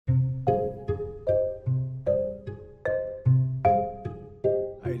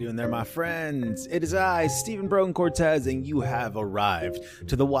there, my friends. It is I, Stephen Brogan Cortez, and you have arrived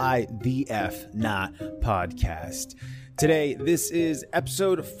to the Why the F Not podcast. Today, this is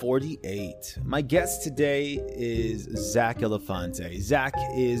episode 48. My guest today is Zach Elefante. Zach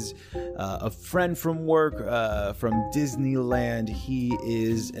is a friend from work, from Disneyland. He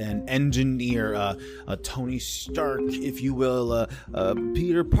is an engineer, a Tony Stark, if you will,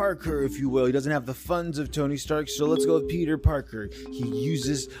 Peter Parker, if you will. He doesn't have the funds of Tony Stark, so let's go with Peter Parker. He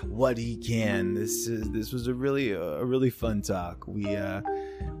uses what he can. This was a really fun talk.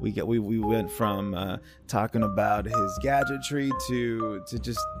 We went from talking about his gadgetry to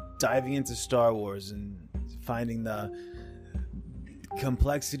just diving into Star Wars and finding the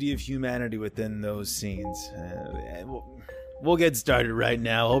complexity of humanity within those scenes. We'll get started right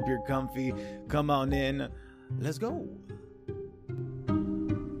now. Hope you're comfy. Come on in. Let's go.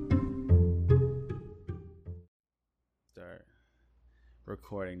 Start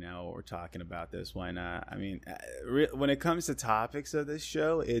recording now. We're talking about this. Why not? I mean, when it comes to topics of this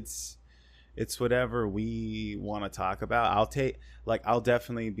show, it's whatever we want to talk about. I'll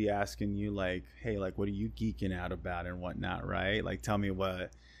definitely be asking you, like, hey, like, what are you geeking out about and whatnot, right? Like, tell me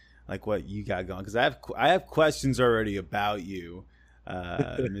what you got going, because I have questions already about you,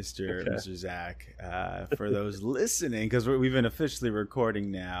 Mr. Zach. For those listening, because we've been officially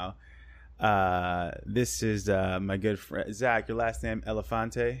recording now. This is my good friend Zach. Your last name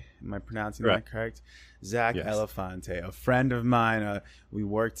Elefante? Am I pronouncing that correct? Zach, yes. Elefante, a friend of mine. We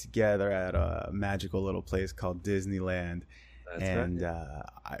worked together at a magical little place called Disneyland. That's and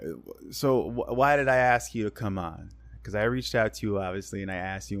right. So why did I ask you to come on? Because I reached out to you, obviously, and I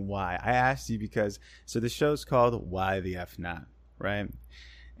asked you why. I asked you because the show's called Why the F Not, right?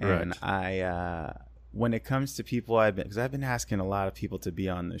 And right. When it comes to people, because I've been asking a lot of people to be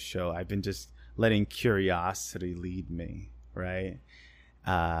on the show. I've been just letting curiosity lead me, right?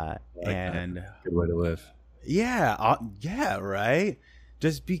 And good way to live. Yeah, right.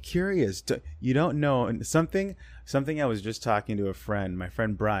 Just be curious. You don't know something. I was just talking to a friend, my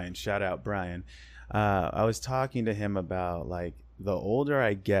friend Brian. Shout out Brian. I was talking to him about, like, the older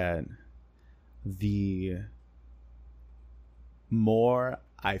I get, the more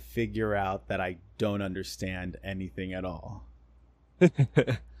I figure out that I don't understand anything at all.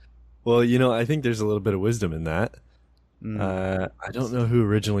 Well, I think there's a little bit of wisdom in that. I don't know who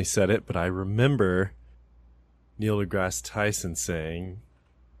originally said it, but I remember Neil deGrasse Tyson saying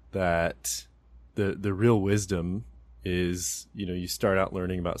that the real wisdom is, you start out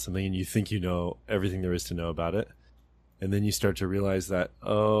learning about something and you think you know everything there is to know about it. And then you start to realize that,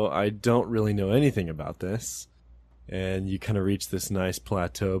 I don't really know anything about this. And you kind of reach this nice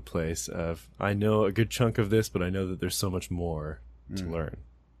plateau place of, I know a good chunk of this, but I know that there's so much more to learn.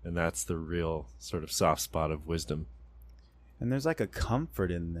 And that's the real sort of soft spot of wisdom. And there's like a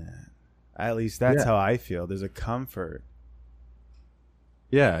comfort in that. At least that's how I feel. There's a comfort.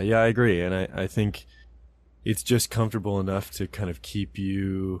 Yeah, I agree. And I think it's just comfortable enough to kind of keep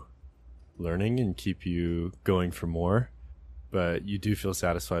you learning and keep you going for more. But you do feel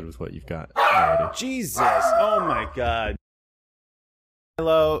satisfied with what you've got already. Jesus. Oh, my God.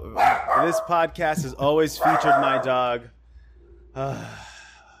 Hello. This podcast has always featured my dog.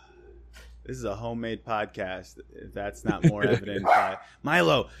 This is a homemade podcast, if that's not more evident.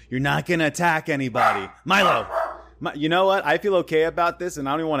 Milo, you're not going to attack anybody. Milo. You know what? I feel okay about this, and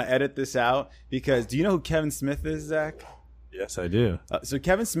I don't even want to edit this out, because do you know who Kevin Smith is, Zach? Yes, I do. So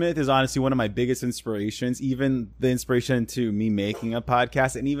Kevin Smith is honestly one of my biggest inspirations, even the inspiration to me making a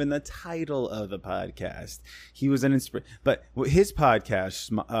podcast and even the title of the podcast. He was an inspiration. But his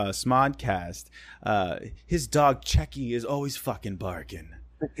podcast, Smodcast, his dog Checky is always fucking barking.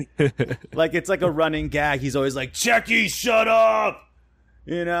 Like, it's like a running gag. He's always like, Checky, shut up!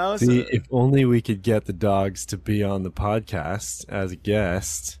 See, if only we could get the dogs to be on the podcast as a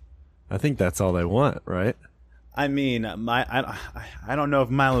guest. I think that's all they want, right? I mean, I don't know if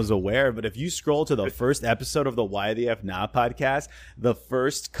Milo's aware, but if you scroll to the first episode of the Why the F Not podcast, the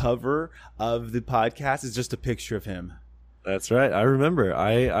first cover of the podcast is just a picture of him. That's right. I remember.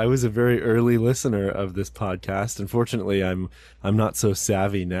 I was a very early listener of this podcast. Unfortunately, I'm not so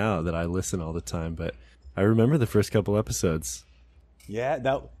savvy now that I listen all the time, but I remember the first couple episodes. Yeah,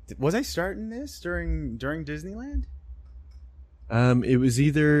 was I starting this during Disneyland? It was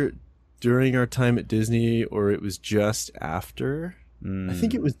either during our time at Disney or it was just after. I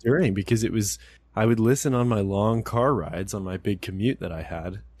think it was during, because I would listen on my long car rides on my big commute that I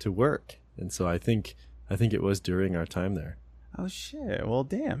had to work. And so I think it was during our time there. Oh shit. Well,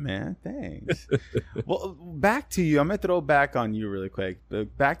 damn, man. Thanks. Well, back to you. I'm gonna throw back on you really quick.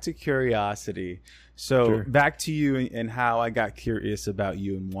 Back to curiosity. So Sure. back to you and how I got curious about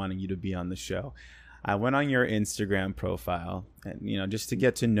you and wanting you to be on the show. I went on your Instagram profile, and just to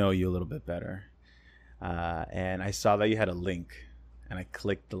get to know you a little bit better. And I saw that you had a link, and I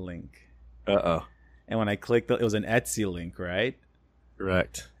clicked the link. Uh-oh. And when I clicked, it was an Etsy link, right?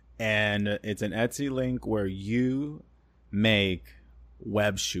 Correct. And it's an Etsy link where you make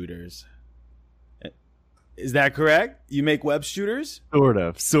web shooters. Is that correct? You make web shooters?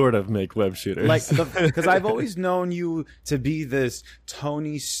 Sort of make web shooters. Like, because I've always known you to be this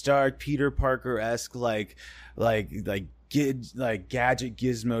Tony Stark, Peter Parker-esque, like gadget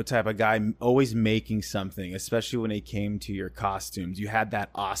gizmo type of guy, always making something, especially when it came to your costumes. You had that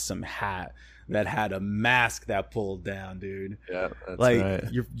awesome hat that had a mask that pulled down, dude. Yeah, that's like right.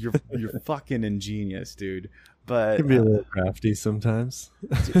 you're fucking ingenious, dude. But It can be a little crafty sometimes.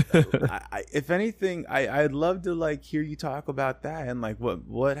 if anything, I'd love to like hear you talk about that and like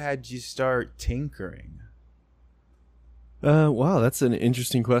what had you start tinkering. Wow, that's an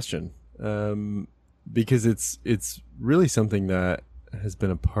interesting question. Because it's really something that has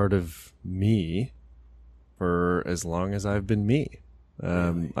been a part of me for as long as I've been me.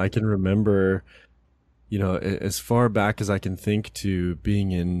 Really? I can remember, as far back as I can think, to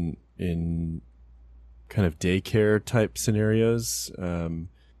being in kind of daycare type scenarios,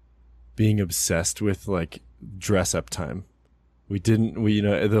 being obsessed with like dress up time.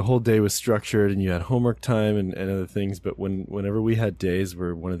 The whole day was structured and you had homework time and other things. But whenever we had days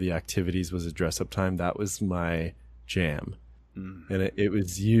where one of the activities was a dress up time, that was my jam. And it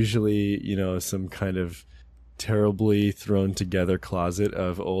was usually, some kind of terribly thrown together closet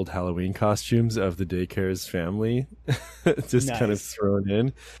of old Halloween costumes of the daycare's family, just Nice. kind of thrown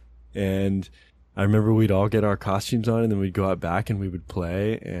in. And I remember we'd all get our costumes on and then we'd go out back and we would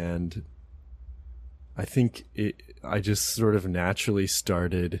play. And I think I just sort of naturally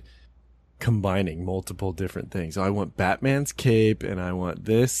started combining multiple different things. I want Batman's cape and I want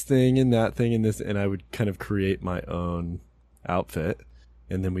this thing and that thing and this, and I would kind of create my own outfit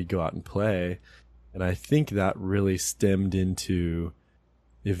and then we'd go out and play. And I think that really stemmed into,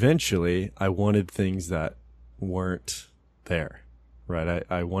 eventually I wanted things that weren't there, right?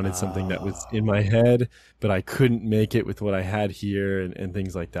 I wanted something that was in my head, but I couldn't make it with what I had here and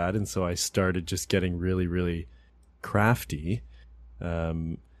things like that. And so I started just getting really, really crafty.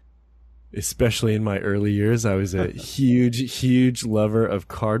 Especially in my early years, I was a huge lover of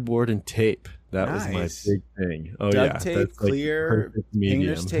cardboard and tape. That was my big thing. Oh, Duct yeah. tape, That's like clear, perfect medium.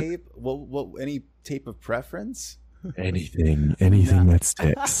 painter's tape. What? Any tape of preference? Anything that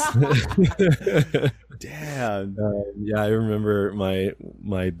sticks. Damn. Yeah, I remember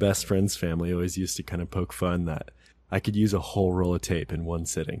my best friend's family always used to kind of poke fun that I could use a whole roll of tape in one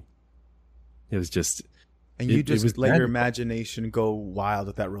sitting. It was just... And you it just was let your magical. imagination go wild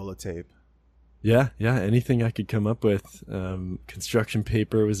with that roll of tape. Yeah, anything I could come up with. Construction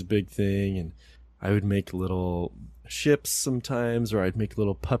paper was a big thing, and I would make little ships sometimes, or I'd make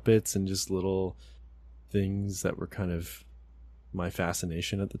little puppets and just little things that were kind of my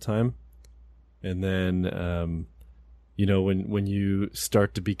fascination at the time. And then, when you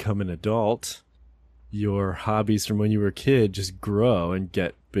start to become an adult, your hobbies from when you were a kid just grow and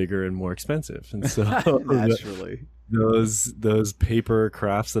get bigger and more expensive. And so Naturally. those paper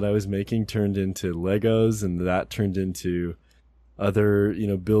crafts that I was making turned into Legos, and that turned into other,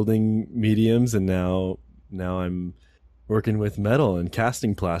 building mediums. And now I'm working with metal and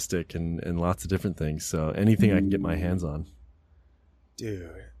casting plastic and lots of different things. So anything I can get my hands on.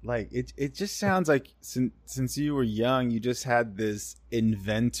 Dude, like it just sounds like since you were young, you just had this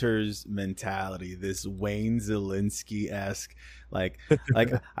inventor's mentality, this Wayne Zielinski-esque, like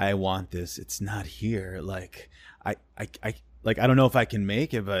I want this, it's not here. Like I don't know if I can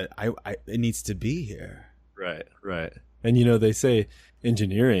make it, but it needs to be here. Right. And they say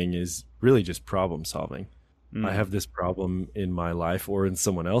engineering is really just problem solving. I have this problem in my life or in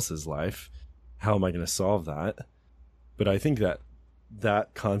someone else's life. How am I going to solve that? But I think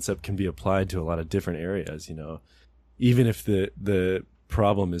that concept can be applied to a lot of different areas, even if the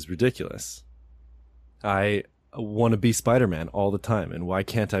problem is ridiculous. I want to be Spider-Man all the time. And why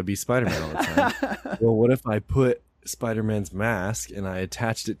can't I be Spider-Man all the time? Well, what if I put Spider-Man's mask and I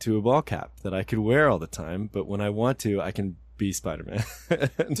attached it to a ball cap that I could wear all the time, but when I want to, I can be Spider-Man.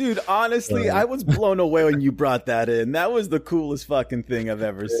 Dude, honestly, I was blown away when you brought that in. That was the coolest fucking thing I've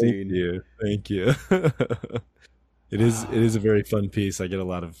ever seen. Thank you. It is a very fun piece. I get a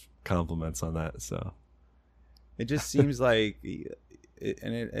lot of compliments on that. So it just seems like,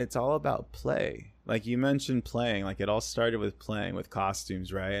 it's all about play. like you mentioned playing, like it all started with playing with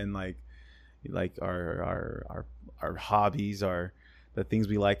costumes, right? And like our hobbies are the things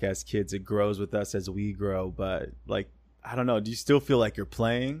we like as kids. It grows with us as we grow. But like, I don't know, do you still feel like you're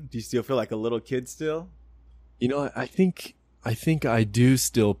playing? Do you still feel like a little kid still? You know, I think I do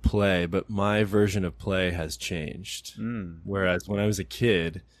still play, but my version of play has changed. Whereas when I was a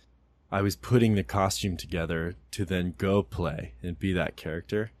kid, I was putting the costume together to then go play and be that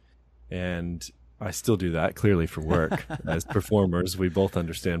character. And I still do that, clearly, for work. As performers, we both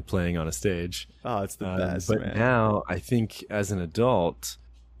understand playing on a stage. Oh, it's the best, but man. now I think as an adult,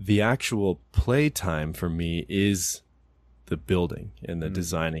 the actual play time for me is the building and the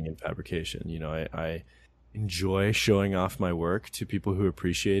designing and fabrication. You know, I enjoy showing off my work to people who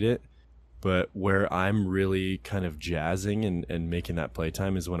appreciate it. But where I'm really kind of jazzing and making that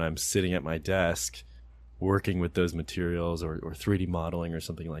playtime is when I'm sitting at my desk working with those materials or 3D modeling or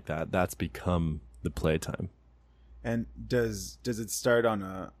something like that. That's become the playtime. And does it start on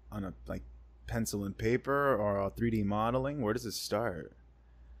a like pencil and paper or a 3D modeling? Where does it start?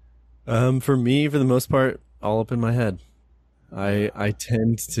 For me, for the most part, all up in my head. I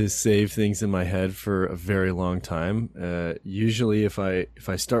tend to save things in my head for a very long time. Usually if I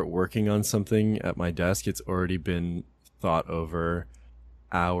start working on something at my desk, it's already been thought over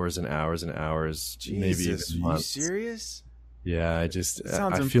hours and hours and hours, Jesus, maybe even months. Are you serious? Yeah, I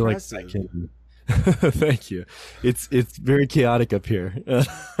Sounds feel impressive. like I can. Thank you. It's very chaotic up here.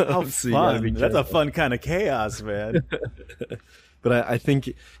 How So you gotta be fun. That's a careful. fun kind of chaos, man. But I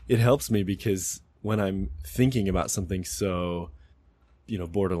think it helps me because when I'm thinking about something so,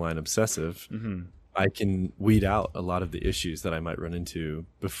 borderline obsessive, I can weed out a lot of the issues that I might run into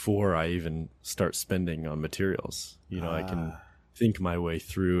before I even start spending on materials. I can think my way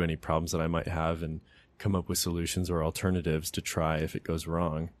through any problems that I might have and come up with solutions or alternatives to try if it goes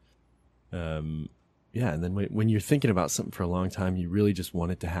wrong. And then when you're thinking about something for a long time, you really just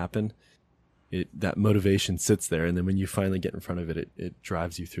want it to happen. That motivation sits there, and then when you finally get in front of it, it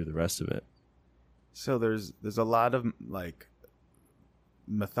drives you through the rest of it. So there's a lot of like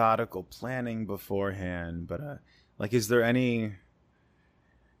methodical planning beforehand, but like is there any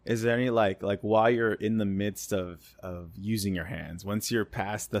like while you're in the midst of using your hands, once you're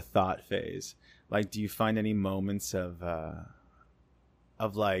past the thought phase, like do you find any moments of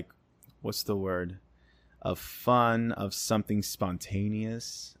like, what's the word, of fun, of something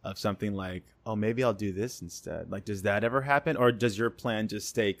spontaneous, of something like, oh, maybe I'll do this instead? Like, does that ever happen, or does your plan just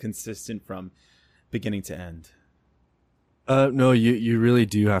stay consistent from beginning to end? No, you really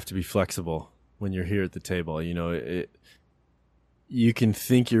do have to be flexible when you're here at the table. You can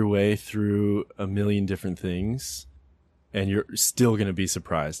think your way through a million different things, and you're still going to be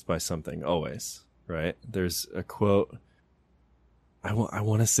surprised by something always, right? There's a quote. I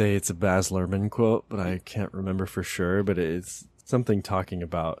want to say it's a Baz Luhrmann quote, but I can't remember for sure. But it's something talking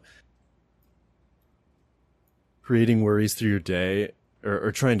about creating worries through your day,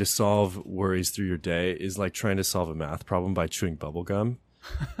 or trying to solve worries through your day is like trying to solve a math problem by chewing bubble gum.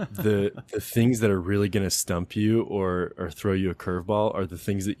 The things that are really going to stump you or throw you a curveball are the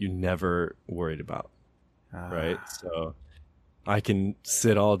things that you never worried about, right? So I can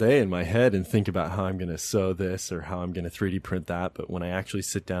sit all day in my head and think about how I'm going to sew this or how I'm going to 3D print that, but when I actually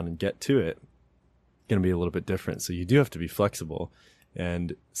sit down and get to it, it's going to be a little bit different. So you do have to be flexible,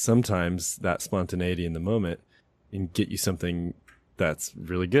 and sometimes that spontaneity in the moment can get you something that's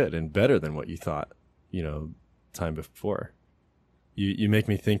really good and better than what you thought, time before. You make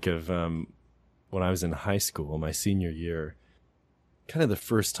me think of when I was in high school, my senior year, kind of the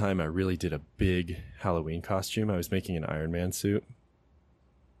first time I really did a big Halloween costume. I was making an Iron Man suit,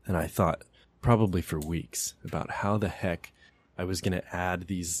 and I thought probably for weeks about how the heck I was going to add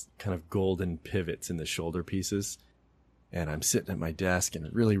these kind of golden pivots in the shoulder pieces. And I'm sitting at my desk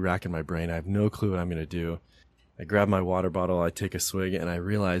and really racking my brain. I have no clue what I'm going to do. I grab my water bottle, I take a swig, and I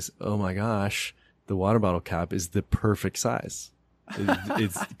realize, oh my gosh, the water bottle cap is the perfect size.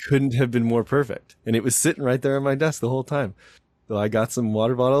 It couldn't have been more perfect. And it was sitting right there on my desk the whole time. So I got some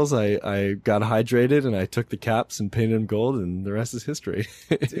water bottles, I got hydrated, and I took the caps and painted them gold, and the rest is history.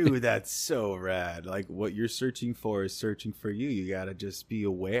 Dude, that's so rad. Like, what you're searching for is searching for you. You got to just be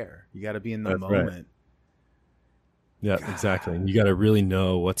aware. You got to be in the moment. Right. Yeah, God. Exactly. And you got to really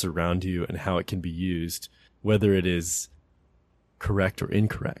know what's around you and how it can be used, whether it is correct or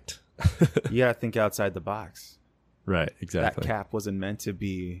incorrect. You got to think outside the box. Right, exactly. That cap wasn't meant to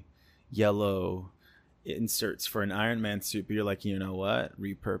be yellow inserts for an Iron Man suit, but you're like, you know what?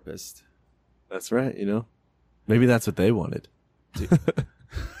 Repurposed. That's right, Maybe that's what they wanted.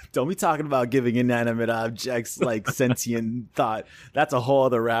 Don't be talking about giving inanimate objects like sentient thought. That's a whole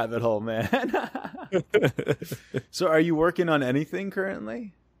other rabbit hole, man. So are you working on anything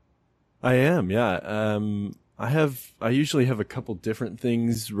currently? I am, yeah. I usually have a couple different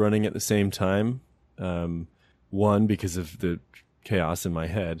things running at the same time. One, because of the chaos in my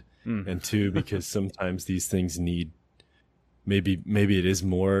head, and two, because sometimes these things need maybe it is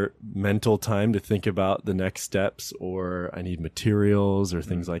more mental time to think about the next steps, or I need materials or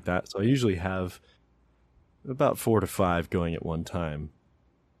things like that. So I usually have about 4 to 5 going at one time.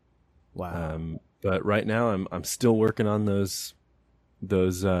 Wow. But right now I'm still working on those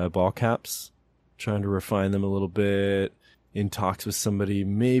ball caps, trying to refine them a little bit, in talks with somebody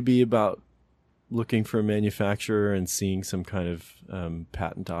maybe about looking for a manufacturer and seeing some kind of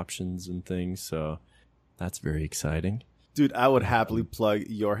patent options and things. So that's very exciting. Dude, I would happily plug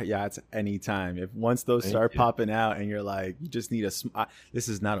your yachts anytime. If once those start popping out and you're like, you just need this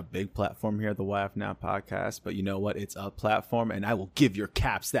is not a big platform here at the YF Now podcast, but you know what? It's a platform, and I will give your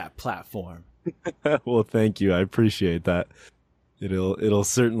caps that platform. Well, thank you. I appreciate that. It'll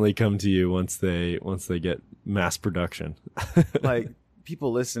certainly come to you once they get mass production. Like,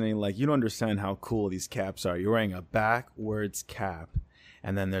 people listening, like, you don't understand how cool these caps are. You're wearing a backwards cap,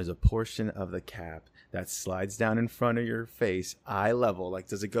 and then there's a portion of the cap that slides down in front of your face, eye level. Like,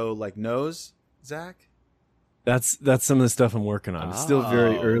 does it go like nose, Zach? That's some of the stuff I'm working on. It's still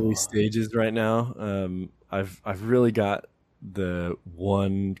very early stages right now. I've really got the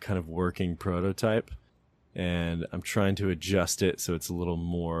one kind of working prototype, and I'm trying to adjust it so it's a little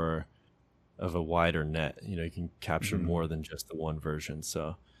more of a wider net. You know, you can capture more than just the one version.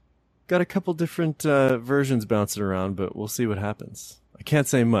 So got a couple different versions bouncing around, but we'll see what happens. I can't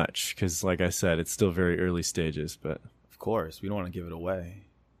say much because, like I said, it's still very early stages. But of course, we don't want to give it away.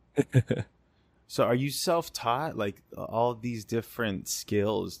 So are you self-taught, like all these different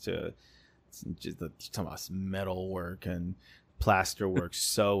skills to just talking about metal work and plaster work,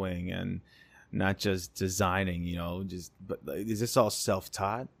 sewing, and not just designing, you know, but is this all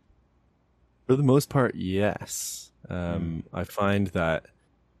self-taught? For the most part, yes. I find that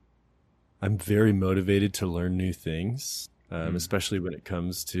I'm very motivated to learn new things, especially when it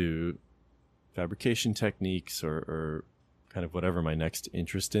comes to fabrication techniques or kind of whatever my next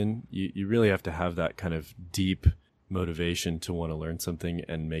interest in. You really have to have that kind of deep motivation to want to learn something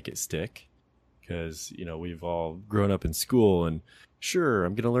and make it stick. Because, you know, we've all grown up in school, and sure,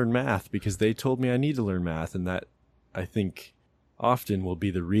 I'm going to learn math because they told me I need to learn math. And that, I think, often will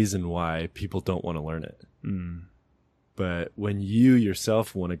be the reason why people don't want to learn it. But when you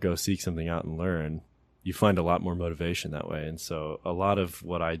yourself want to go seek something out and learn, you find a lot more motivation that way. And so a lot of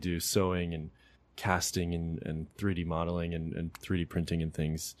what I do, sewing and casting and 3D modeling and 3D printing and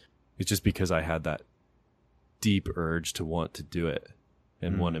things, is just because I had that deep urge to want to do it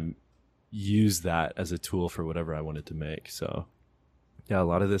and want to use that as a tool for whatever I wanted to make. So yeah, a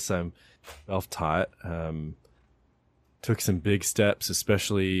lot of this I'm self-taught. Took some big steps,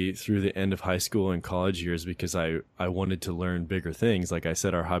 especially through the end of high school and college years, because I wanted to learn bigger things. Like I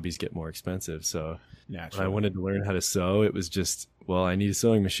said, our hobbies get more expensive. So when I wanted to learn how to sew, it was just, well, I need a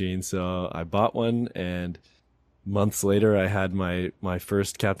sewing machine. So I bought one, and months later I had my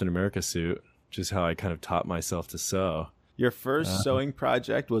first Captain America suit, which is how I kind of taught myself to sew. Your first sewing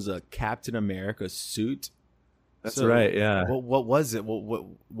project was a Captain America suit? That's right, yeah. What was it?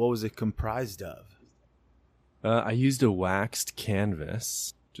 What was it comprised of? I used a waxed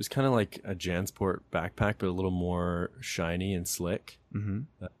canvas, just kind of like a JanSport backpack, but a little more shiny and slick. And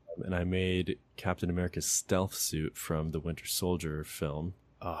I made Captain America's stealth suit from the Winter Soldier film.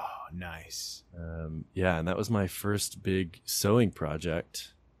 Oh, nice. Yeah, and that was my first big sewing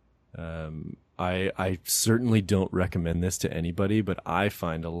project. I certainly don't recommend this to anybody, but I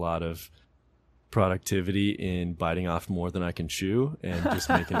find a lot of productivity in biting off more than I can chew and just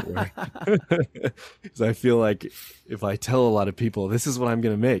making it work. Because I feel like if I tell a lot of people this is what I'm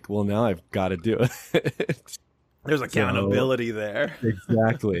going to make, well, now I've got to do it. There's accountability there.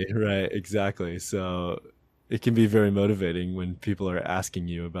 Exactly. Right. Exactly. So it can be very motivating when people are asking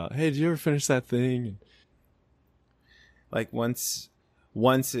you about, hey, did you ever finish that thing? Like once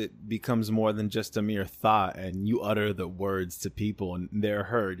it becomes more than just a mere thought and you utter the words to people and they're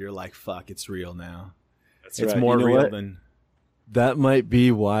heard, you're like, fuck, it's real now. It's right. More real than... That might be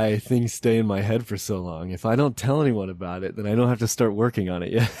why things stay in my head for so long. If I don't tell anyone about it, then I don't have to start working on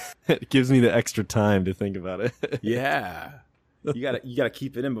it yet. It gives me the extra time to think about it. Yeah. You gotta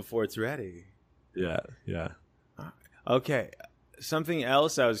keep it in before it's ready. Yeah. Okay. Something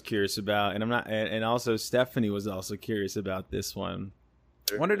else I was curious about, and also Stephanie was also curious about this one.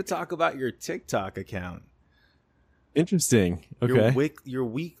 I wanted to talk about your TikTok account. Interesting. Your Okay. your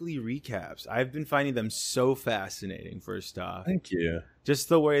weekly recaps. I've been finding them so fascinating. First off, Thank you. just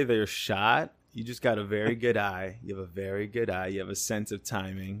the way they're shot. You just got a very good eye. You have a very good eye. You have a sense of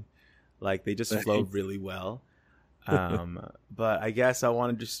timing. Like they just flow Thanks. really well. But I guess I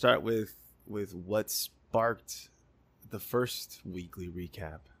wanted to start with what sparked the first weekly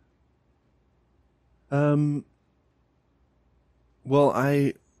recap. Well,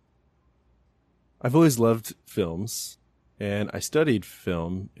 I've always loved films, and I studied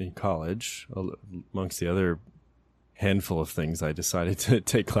film in college, amongst the other handful of things I decided to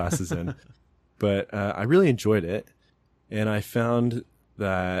take classes in. But I really enjoyed it, and I found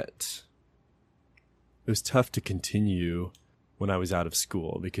that it was tough to continue when I was out of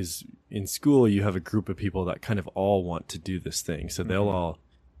school, because in school you have a group of people that kind of all want to do this thing. So they'll all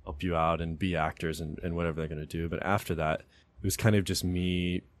help you out and be actors and whatever they're going to do. But after that, it was kind of just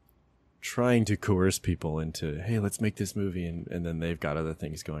me trying to coerce people into, hey, let's make this movie. And then they've got other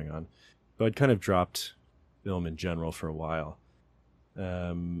things going on. So I'd kind of dropped film in general for a while.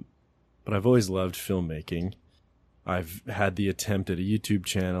 But I've always loved filmmaking. I've had the attempt at a YouTube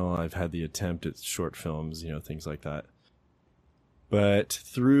channel. I've had the attempt at short films, things like that. But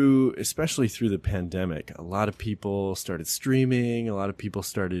especially through the pandemic, a lot of people started streaming. A lot of people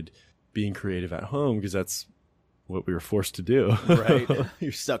started being creative at home because that's what we were forced to do. Right.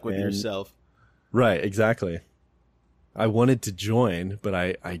 You're stuck with yourself. Right, exactly. I wanted to join, but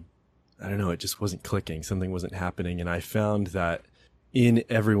I don't know, it just wasn't clicking. Something wasn't happening. And I found that in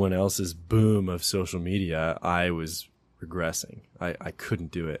everyone else's boom of social media, I was regressing. I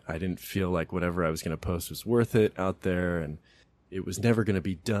couldn't do it. I didn't feel like whatever I was going to post was worth it out there, and it was never going to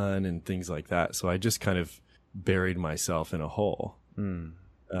be done and things like that. So I just kind of buried myself in a hole.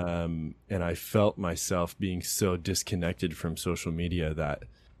 And I felt myself being so disconnected from social media that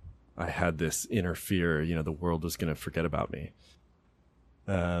I had this inner fear, the world was going to forget about me.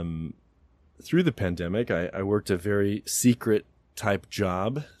 Through the pandemic, I worked a very secret type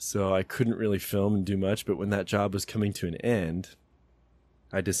job, so I couldn't really film and do much. But when that job was coming to an end,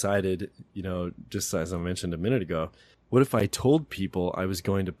 I decided, just as I mentioned a minute ago, what if I told people I was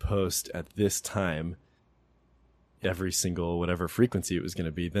going to post at this time every single whatever frequency it was going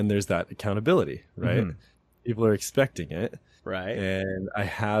to be? Then there's that accountability, right? People are expecting it. Right. And I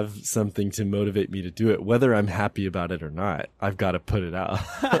have something to motivate me to do it, whether I'm happy about it or not. I've got to put it out.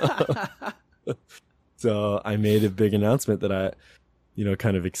 So I made a big announcement that I,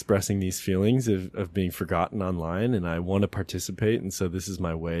 kind of expressing these feelings of being forgotten online, and I want to participate. And so this is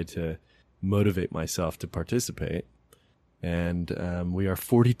my way to motivate myself to participate. And we are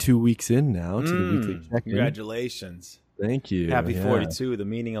 42 weeks in now to the weekly check-in. Congratulations. Thank you. Happy 42, the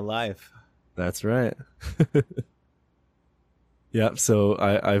meaning of life. That's right. Yeah, so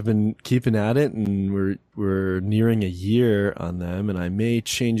I've been keeping at it, and we're nearing a year on them, and I may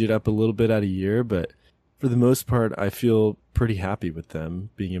change it up a little bit at a year, but for the most part, I feel pretty happy with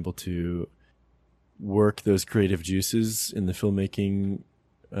them, being able to work those creative juices in the filmmaking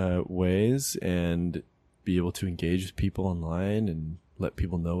ways and be able to engage with people online and let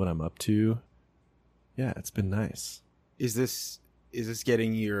people know what I'm up to. Yeah, it's been nice. Is this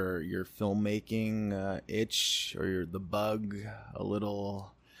getting your filmmaking itch or the bug a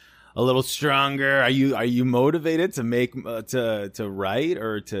little stronger? Are you motivated to make to write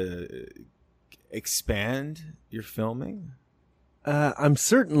or to expand your filming? I'm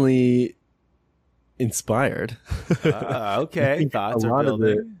certainly inspired. Okay, thoughts are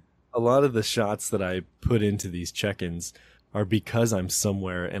building. A lot of the shots that I put into these check-ins are because I'm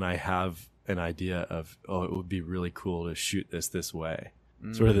somewhere and I have an idea of, it would be really cool to shoot this way.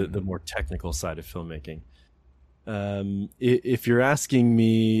 Sort of the more technical side of filmmaking. If you're asking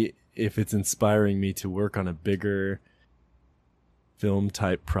me if it's inspiring me to work on a bigger film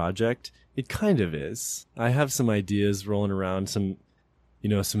type project, it kind of is. I have some ideas rolling around, some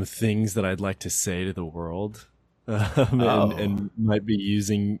things that I'd like to say to the world. And might be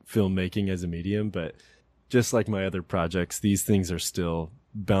using filmmaking as a medium, but just like my other projects, these things are still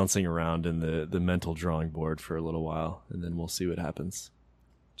bouncing around in the mental drawing board for a little while, and then we'll see what happens.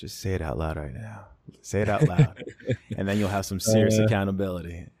 Just say it out loud right now. Say it out loud, and then you'll have some serious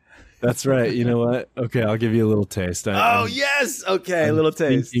accountability. That's right. You know what? Okay, I'll give you a little taste. Yes. Okay, a little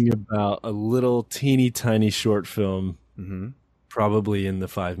taste. Thinking about a little teeny tiny short film, probably in the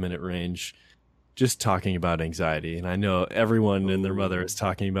 5-minute range, just talking about anxiety. And I know everyone and their mother is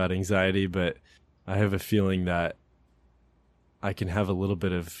talking about anxiety, but I have a feeling that I can have a little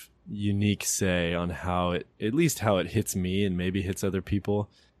bit of unique say on how it hits me and maybe hits other people,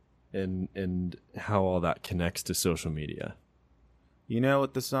 and how all that connects to social media. You know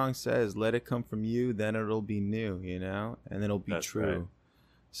what the song says? Let it come from you, then it'll be new, and it'll be That's true. right.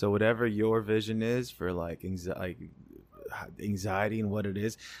 So whatever your vision is for like anxiety and what it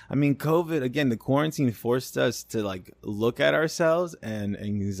is. I mean, COVID, again, the quarantine forced us to like look at ourselves, and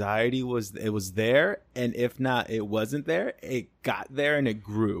anxiety was there. And if not, it wasn't there. It got there and it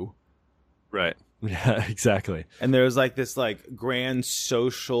grew. Right. Yeah, exactly. And there was like this like grand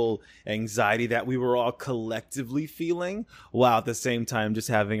social anxiety that we were all collectively feeling, while at the same time just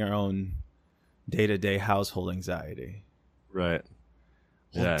having our own day-to-day household anxiety. Right.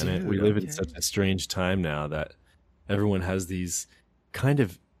 Well, Yeah, dude, and we live in okay. such a strange time now that everyone has these kind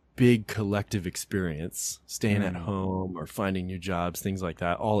of big collective experience, staying at home or finding new jobs, things like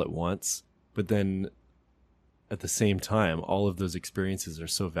that, all at once. But then at the same time, all of those experiences are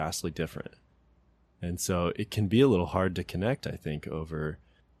so vastly different. And so it can be a little hard to connect, I think, over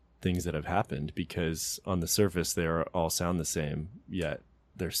things that have happened, because on the surface, they all sound the same, yet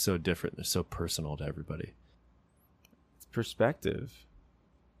they're so different. They're so personal to everybody. It's perspective.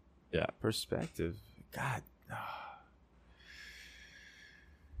 Yeah. Perspective. God.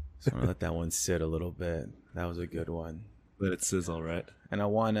 So I'm going to let that one sit a little bit. That was a good one. But it sizzle, right? And I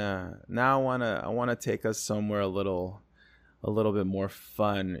want to take us somewhere a little bit more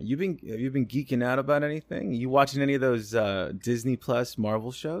fun. Have you been geeking out about anything? You watching any of those Disney Plus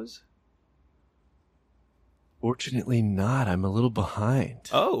Marvel shows? Fortunately not. I'm a little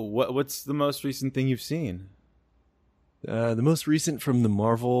behind. Oh, what's the most recent thing you've seen? The most recent from the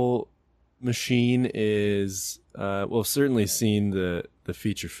Marvel machine is, certainly seen the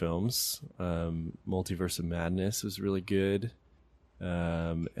feature films. Multiverse of Madness was really good.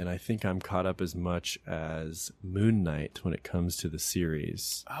 And I think I'm caught up as much as Moon Knight when it comes to the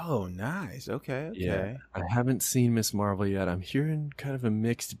series. Oh, nice. Okay. Yeah. I haven't seen Miss Marvel yet. I'm hearing kind of a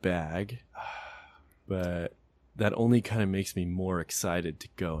mixed bag, but that only kind of makes me more excited to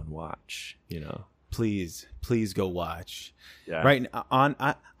go and watch, Please go watch. Yeah. Right on.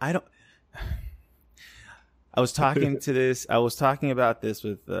 I don't. I was talking about this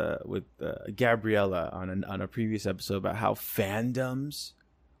with Gabriella on a previous episode about how fandoms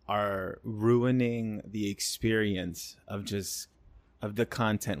are ruining the experience of the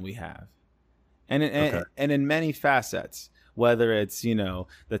content we have, and in many facets. Whether it's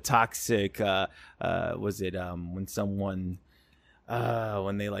the toxic, when someone.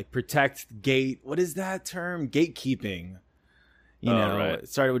 When they like protect what is that term? Gatekeeping. Right. It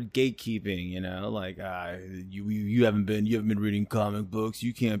started with gatekeeping, like you haven't been reading comic books,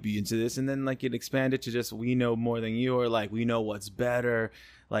 you can't be into this, and then like it expanded to just we know more than you, or like we know what's better,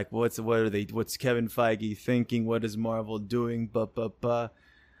 like what's Kevin Feige thinking, what is Marvel doing,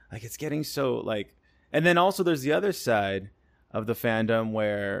 like it's getting so like, and then also there's the other side of the fandom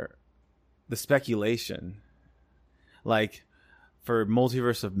where the speculation, like. For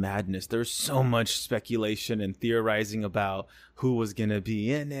Multiverse of Madness, there's so much speculation and theorizing about who was going to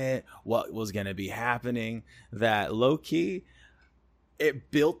be in it, what was going to be happening, that low-key,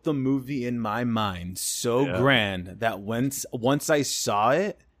 it built the movie in my mind so grand that once I saw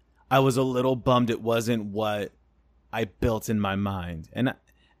it, I was a little bummed it wasn't what I built in my mind. And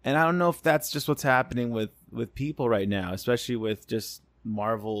I don't know if that's just what's happening with people right now, especially with just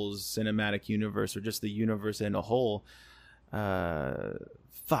Marvel's cinematic universe or just the universe in a whole.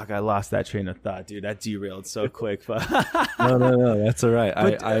 I lost that train of thought, dude. That derailed so quick. No, that's all right.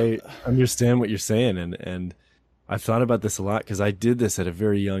 I understand what you're saying, and I've thought about this a lot because I did this at a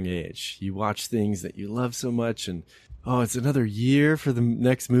very young age. You watch things that you love so much, and it's another year for the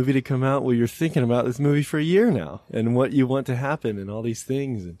next movie to come out. Well, you're thinking about this movie for a year now, and what you want to happen, and all these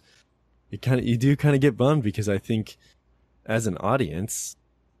things, and you do kind of get bummed because I think as an audience,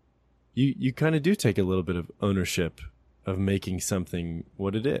 you kind of do take a little bit of ownership of making something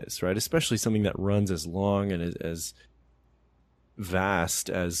what it is, right? Especially something that runs as long and as vast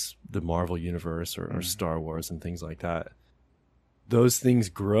as the Marvel universe or Star Wars and things like that. Those things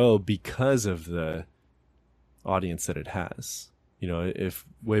grow because of the audience that it has. If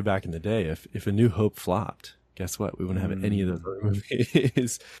way back in the day, if A New Hope flopped, guess what? We wouldn't have any of those other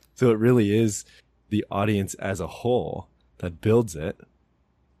movies. So it really is the audience as a whole that builds it.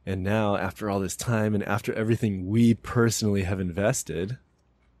 And now, after all this time and after everything we personally have invested,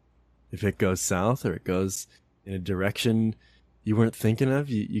 if it goes south or it goes in a direction you weren't thinking of,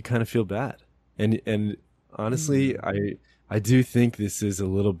 you kind of feel bad. And honestly, I do think this is a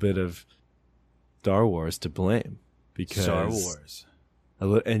little bit of Star Wars to blame. Because Star Wars.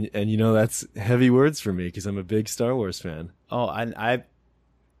 And that's heavy words for me because I'm a big Star Wars fan. Oh,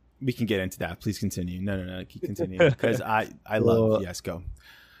 we can get into that. Please continue. No, keep continuing because I love. Yes, go.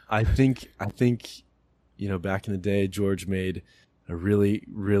 I think back in the day, George made a really,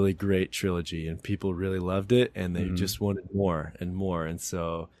 really great trilogy, and people really loved it, and they just wanted more and more. And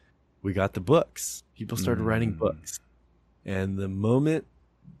so we got the books. People started writing books. And the moment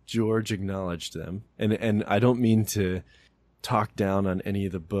George acknowledged them, and I don't mean to talk down on any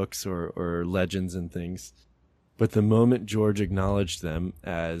of the books or legends and things, but the moment George acknowledged them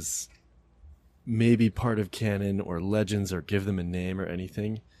as maybe part of canon or legends, or give them a name or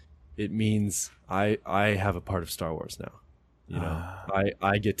anything, it means I have a part of Star Wars now. You know,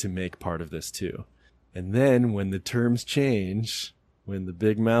 I get to make part of this too. And then when the terms change, when the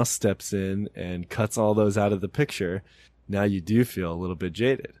big mouse steps in and cuts all those out of the picture, now you do feel a little bit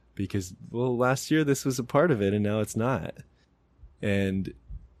jaded because, well, last year this was a part of it and now it's not. And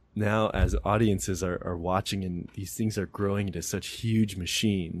now as audiences are watching and these things are growing into such huge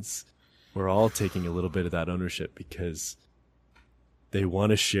machines, we're all taking a little bit of that ownership because they want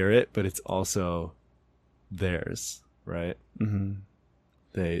to share it, but it's also theirs, right? Mm-hmm.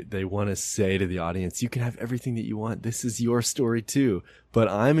 They want to say to the audience, you can have everything that you want. This is your story too, but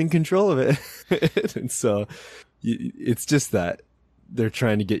I'm in control of it. And so it's just that they're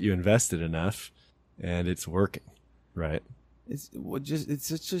trying to get you invested enough, and it's working, right? It's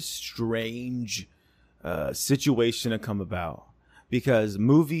such a strange situation to come about. Because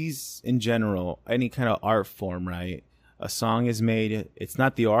movies in general, any kind of art form, right? A song is made, it's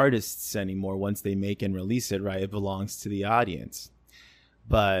not the artists anymore once they make and release it, right? It belongs to the audience.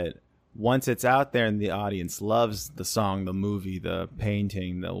 But once it's out there and the audience loves the song, the movie, the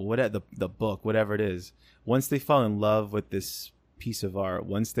painting, the book, whatever it is, once they fall in love with this piece of art,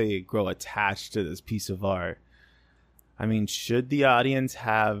 once they grow attached to this piece of art, I mean, should the audience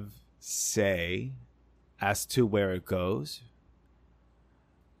have say as to where it goes?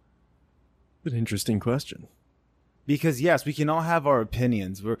 An interesting question. Because yes, we can all have our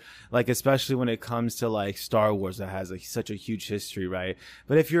opinions. We're like, especially when it comes to like Star Wars that has such a huge history, right?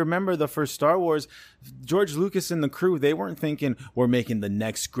 But if you remember the first Star Wars, George Lucas and the crew, they weren't thinking we're making the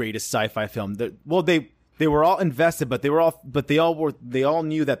next greatest sci-fi film. They were all invested, but they all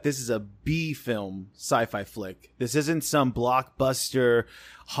knew that this is a B film sci-fi flick. This isn't some blockbuster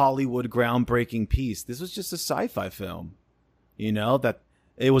Hollywood groundbreaking piece. This was just a sci-fi film, you know, that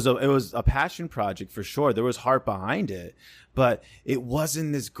it was a passion project for sure. There was heart behind it, but it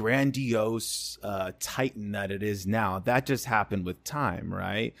wasn't this grandiose titan that it is now. That just happened with time,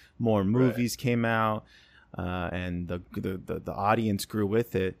 right? More movies came out, and the audience grew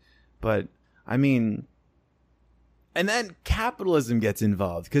with it. But I mean, and then capitalism gets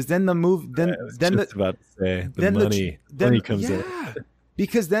involved because then the money comes in.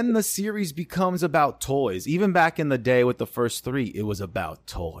 Because then the series becomes about toys. Even back in the day with the first three, it was about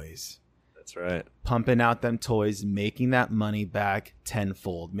toys. That's right. Pumping out them toys, making that money back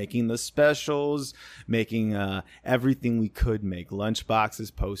tenfold, making the specials, making everything we could make.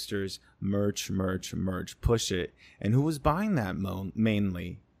 Lunchboxes, posters, merch, push it. And who was buying that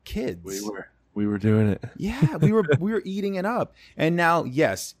mainly? Kids. We were doing it. Yeah, we were eating it up. And now,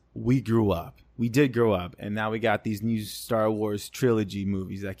 yes, we grew up. We did grow up, and now we got these new Star Wars trilogy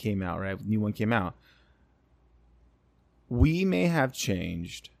movies that came out, right? New one came out. We may have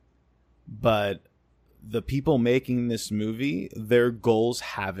changed, but the people making this movie, their goals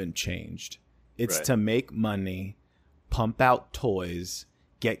haven't changed. It's to make money, pump out toys,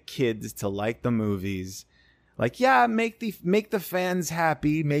 get kids to like the movies. Like, yeah, make the fans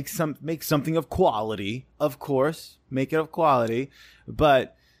happy, make something of quality, of course, make it of quality,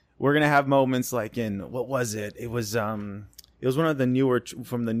 but we're gonna have moments like in what was it? It was one of the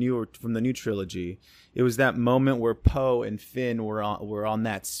from the new trilogy. It was that moment where Poe and Finn were on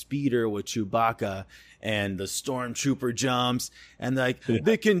that speeder with Chewbacca, and the stormtrooper jumps, and like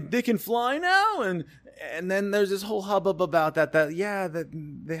they can fly now, and then there's this whole hubbub about that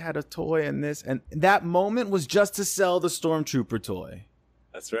they had a toy and this, and that moment was just to sell the stormtrooper toy.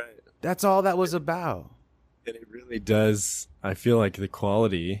 That's right. That's all that was about. And it really does. I feel like the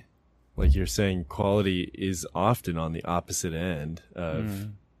quality, like you're saying, quality is often on the opposite end of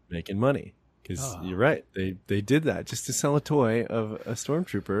making money. Because you're right. They did that just to sell a toy of a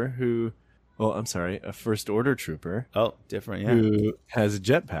stormtrooper a First Order trooper. Oh, different, yeah. Who has a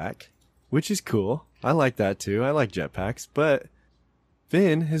jetpack, which is cool. I like that too. I like jetpacks. But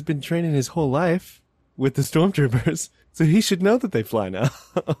Finn has been training his whole life with the stormtroopers, so he should know that they fly now.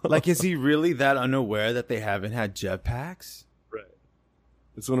 Like, is he really that unaware that they haven't had jetpacks? Right.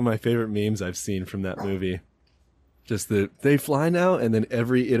 It's one of my favorite memes I've seen from that movie. Just that they fly now, and then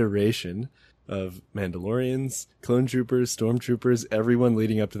every iteration of Mandalorians, clone troopers, stormtroopers, everyone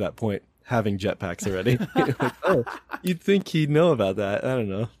leading up to that point having jetpacks already. Like, oh, you'd think he'd know about that. I don't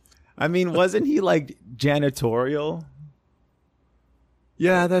know. I mean, wasn't he like janitorial?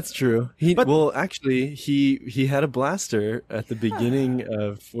 Yeah, that's true. But Well, actually, he had a blaster at the beginning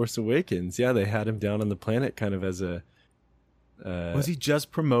of Force Awakens. Yeah, they had him down on the planet kind of as a was he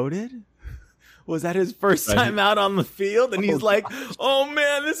just promoted? Was that his first Right. time out on the field? And Oh, he's like, "Oh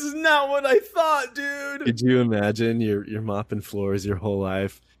man, this is not what I thought, dude." Could you imagine you're mopping floors your whole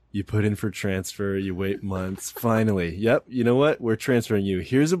life? You put in for transfer, you wait months. Finally, yep, you know what? We're transferring you.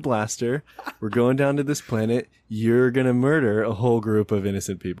 Here's a blaster. We're going down to this planet. You're gonna murder a whole group of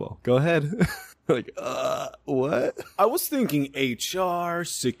innocent people. Go ahead. Like, what? I was thinking HR,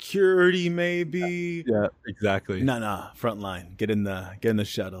 security, maybe. Yeah, exactly. No, front line. Get in the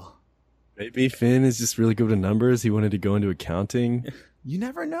shuttle. Maybe Finn is just really good with numbers. He wanted to go into accounting. You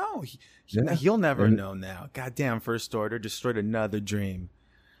never know. Yeah. He'll never And- know now. Goddamn, First Order destroyed another dream.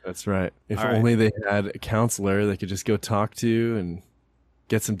 That's right. If All right. only they had a counselor they could just go talk to and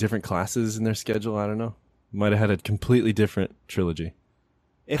get some different classes in their schedule. I don't know. Might have had a completely different trilogy.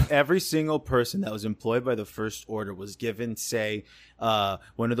 If every single person that was employed by the First Order was given, say,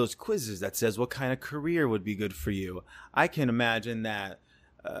 one of those quizzes that says what kind of career would be good for you, I can imagine that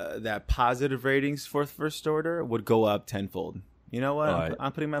that positive ratings for First Order would go up tenfold. You know what? Oh,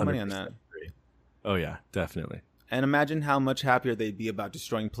 I'm putting my money on 100% that. agree. Oh yeah, definitely. And imagine how much happier they'd be about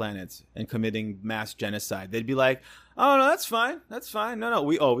destroying planets and committing mass genocide. They'd be like, "Oh no, that's fine. That's fine. No,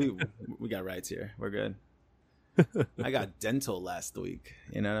 we got rights here. We're good." I got dental last week.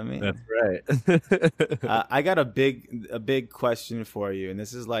 You know what I mean? That's right. I got a big question for you, and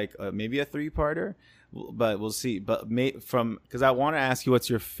this is like maybe a three-parter, but we'll see. But because I want to ask you what's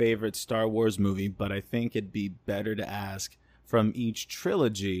your favorite Star Wars movie, but I think it'd be better to ask from each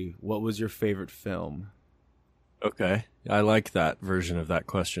trilogy, what was your favorite film? Okay. I like that version of that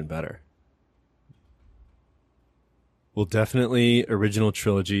question better. Well, definitely original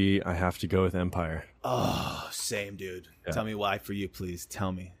trilogy. I have to go with Empire. Oh, same, dude. Yeah. Tell me why for you, please.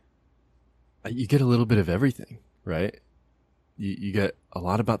 Tell me. You get a little bit of everything, right? You get a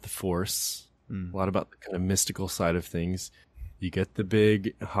lot about the Force, a lot about the kind of mystical side of things. You get the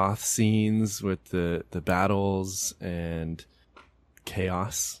big Hoth scenes with the battles and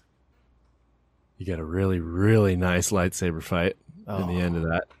chaos. You get a really, really nice lightsaber fight in the end of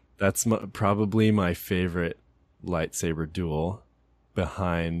that. That's probably my favorite lightsaber duel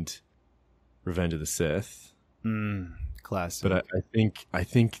behind Revenge of the Sith. Classic. But I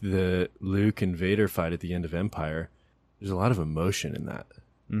think the Luke and Vader fight at the end of Empire, there's a lot of emotion in that,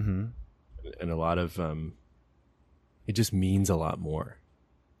 and a lot of it just means a lot more.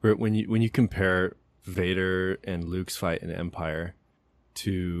 When you compare Vader and Luke's fight in Empire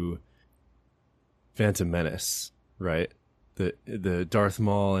to Phantom Menace, right? The Darth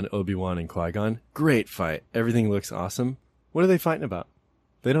Maul and Obi-Wan and Qui-Gon, great fight. Everything looks awesome. What are they fighting about?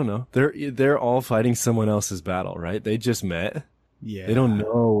 They don't know. They're all fighting someone else's battle, right? They just met. Yeah. They don't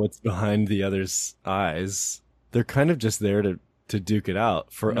know what's behind the other's eyes. They're kind of just there to duke it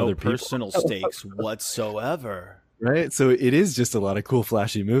out for no other people. personal stakes whatsoever. Right? So it is just a lot of cool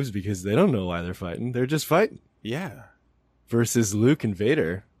flashy moves because they don't know why they're fighting. They're just fighting. Yeah. Versus Luke and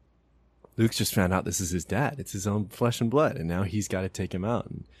Vader. Luke's just found out this is his dad. It's his own flesh and blood, and now he's got to take him out.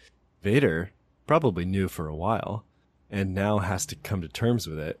 And Vader probably knew for a while, and now has to come to terms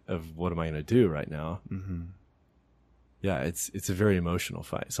with it. Of what am I going to do right now? Yeah, it's a very emotional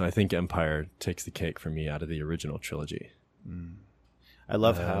fight. So I think Empire takes the cake for me out of the original trilogy. I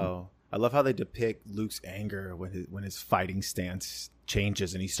love how they depict Luke's anger when his fighting stance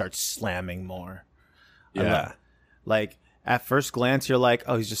changes and he starts slamming more. Yeah, like at first glance you're like,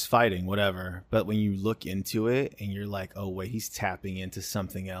 oh, he's just fighting, whatever. But when you look into it and you're like, oh wait, he's tapping into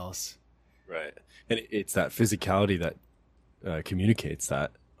something else. right. And it's that physicality that communicates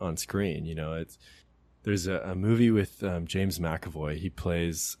that on screen. You know, there's a movie with James McAvoy. He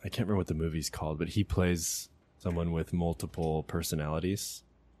plays, I can't remember what the movie's called, but he plays someone with multiple personalities.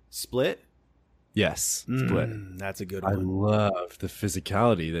 Split? Yes, Split. That's a good I one. love the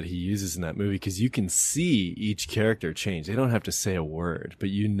physicality that he uses in that movie because you can see each character change. They don't have to say a word, but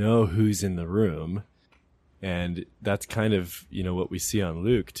you know who's in the room. And that's kind of, you know, what we see on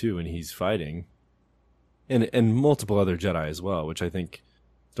Luke too when he's fighting. And multiple other Jedi as well, which I think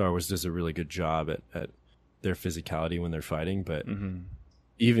Star Wars does a really good job at their physicality when they're fighting. But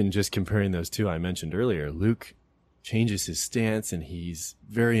even just comparing those two I mentioned earlier, Luke changes his stance and he's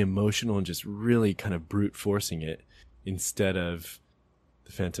very emotional and just really kind of brute forcing it, instead of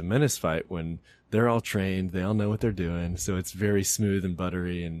the Phantom Menace fight when they're all trained, they all know what they're doing. So it's very smooth and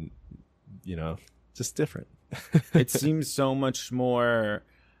buttery and, you know, just different. It seems so much more.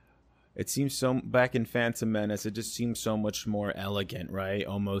 It seems back in Phantom Menace, it just seems so much more elegant, right?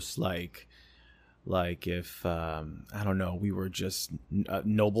 Almost like like if I don't know, we were just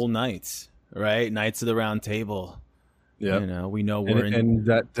noble knights, right? Knights of the Round Table. Yeah, you know, we know we're and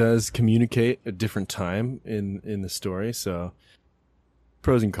that does communicate a different time in the story. So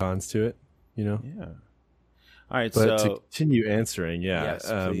pros and cons to it, you know. Yeah. All right, But so to continue answering, yes,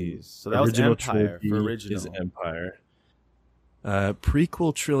 please. So that was original Empire for trilogy original. is Empire.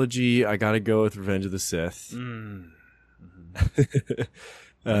 Prequel trilogy, I gotta go with Revenge of the Sith.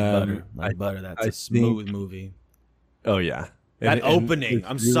 Like butter. That's a smooth movie. Oh yeah, That opening.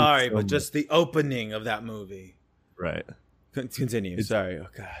 I'm really sorry, so but much. just the opening of that movie. Right. Continue. Sorry. Oh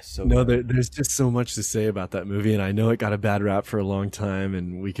gosh, so No, good. there's just so much to say about that movie, and I know it got a bad rap for a long time,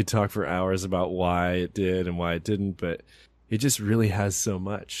 and we could talk for hours about why it did and why it didn't, but it just really has so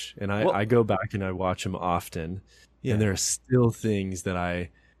much. And I go back and I watch them often, Yeah. and there are still things that I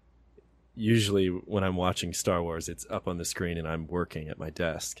usually when I'm watching Star Wars, it's up on the screen and I'm working at my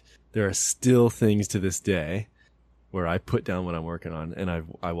desk. There are still things to this day where I put down what I'm working on and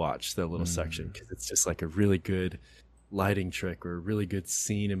I watch that little section because it's just like a really good lighting trick or a really good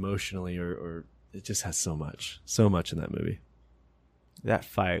scene emotionally, or it just has so much in that movie. That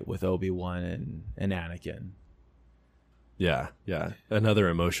fight with Obi-Wan and Anakin. Yeah, another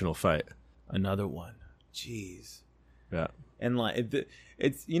emotional fight. Another one. Jeez. Yeah. And like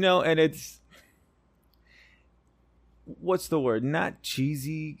it's you know, and it's what's the word? Not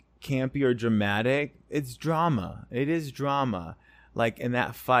cheesy, campy, or dramatic. It's drama. It is drama. Like in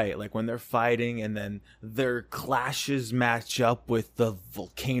that fight, like when they're fighting and then their clashes match up with the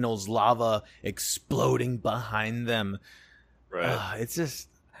volcano's lava exploding behind them. Right. It's just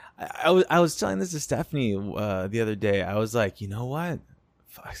I was telling this to Stephanie the other day. I was like, you know what?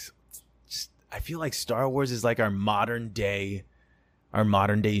 I feel like Star Wars is like our modern day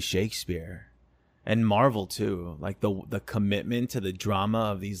Shakespeare, and Marvel too. Like the commitment to the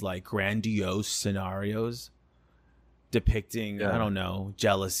drama of these like grandiose scenarios, depicting I don't know,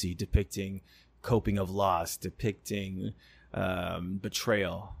 jealousy, depicting coping of loss, depicting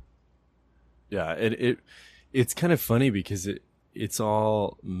betrayal. Yeah, it's kind of funny because it's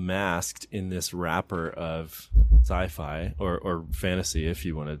all masked in this wrapper of sci-fi or fantasy, if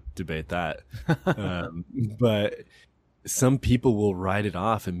you want to debate that. But some people will write it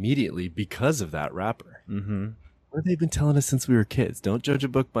off immediately because of that wrapper. Mm-hmm. What they've been telling us since we were kids: don't judge a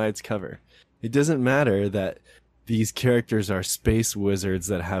book by its cover. It doesn't matter that these characters are space wizards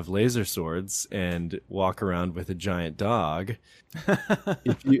that have laser swords and walk around with a giant dog.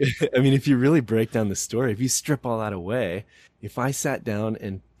 If you really break down the story, if you strip all that away, if I sat down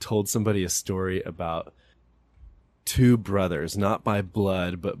and told somebody a story about two brothers, not by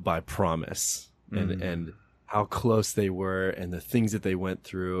blood, but by promise, and how close they were and the things that they went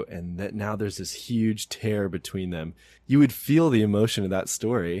through, and that now there's this huge tear between them, you would feel the emotion of that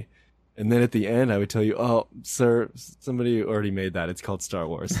story. And then at the end, I would tell you, oh, sir, somebody already made that. It's called Star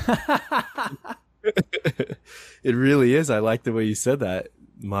Wars. It really is. I like the way you said that.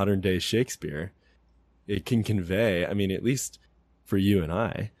 Modern day Shakespeare. It can convey, I mean, at least for you and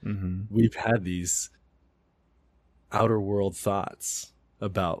I, we've had these outer world thoughts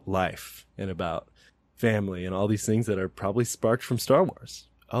about life and about family and all these things that are probably sparked from Star Wars.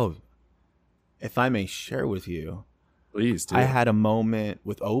 Oh, if I may share with you, please do. I had a moment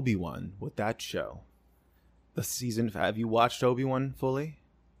with Obi-Wan with that show. The season. Have you watched Obi-Wan fully?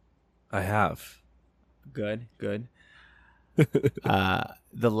 I have. Good.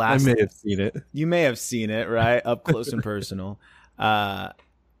 The last. I may have seen it. You may have seen it, right? Up close and personal. The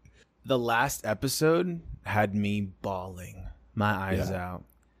last episode had me bawling my eyes out.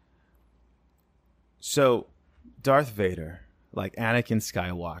 So, Darth Vader, like Anakin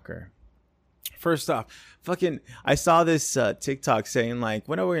Skywalker. First off, I saw this TikTok saying like,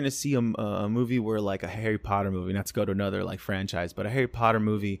 when are we going to see a movie where like a Harry Potter movie, not to go to another like franchise, but a Harry Potter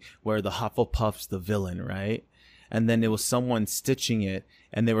movie where the Hufflepuff's the villain, right? And then it was someone stitching it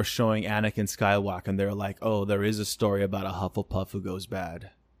and they were showing Anakin Skywalker and they were like, oh, there is a story about a Hufflepuff who goes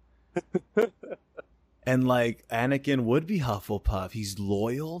bad. And like Anakin would be Hufflepuff. He's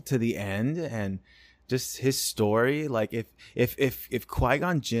loyal to the end, and just his story. Like if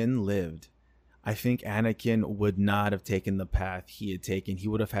Qui-Gon Jinn lived, I think Anakin would not have taken the path he had taken. He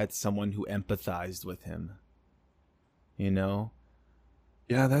would have had someone who empathized with him. You know?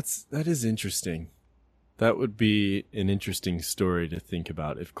 Yeah, that is interesting. That would be an interesting story to think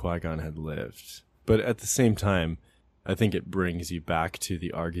about if Qui-Gon had lived. But at the same time, I think it brings you back to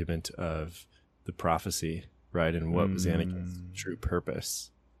the argument of the prophecy, right? And what was Anakin's true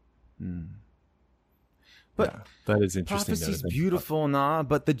purpose. But yeah, that is interesting. Prophecy's beautiful,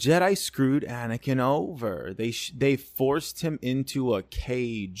 but the Jedi screwed Anakin over. They forced him into a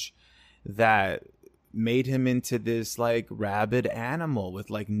cage that made him into this like rabid animal with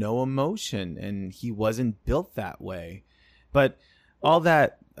like no emotion, and he wasn't built that way. But all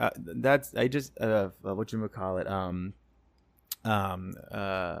that that's I just whatchamacallit,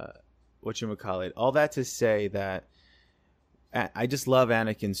 all that to say that I just love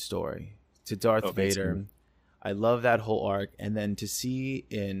Anakin's story to Darth Vader. I love that whole arc, and then to see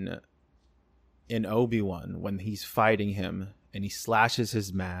in Obi-Wan when he's fighting him and he slashes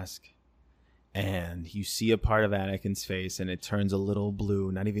his mask, and you see a part of Anakin's face and it turns a little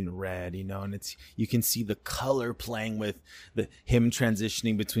blue, not even red, and you can see the color playing with him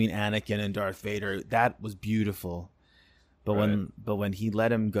transitioning between Anakin and Darth Vader. That was beautiful. But when he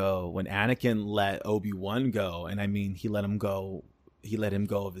let him go, when Anakin let Obi-Wan go, and I mean he let him go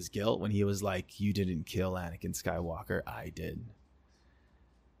of his guilt when he was like, "You didn't kill Anakin Skywalker, I did."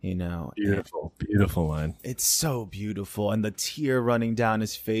 Beautiful line. It's so beautiful. And the tear running down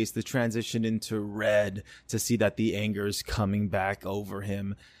his face, the transition into red to see that the anger is coming back over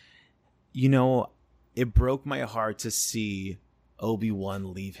him. It broke my heart to see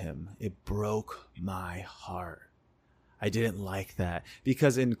Obi-Wan leave him. It broke my heart. I didn't like that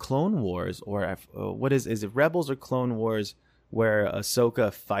because in Clone Wars, or what is it Rebels or Clone Wars, where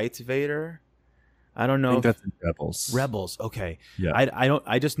Ahsoka fights Vader? I don't know. I think that's in Rebels. Rebels, okay. Yeah.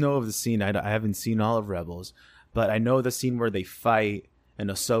 I just know of the scene. I haven't seen all of Rebels, but I know the scene where they fight and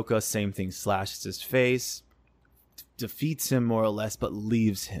Ahsoka, same thing, slashes his face, defeats him more or less, but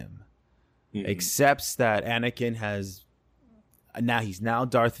leaves him. Mm-hmm. Accepts that Anakin he's now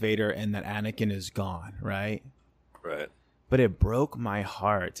Darth Vader, and that Anakin is gone, right? Right. But it broke my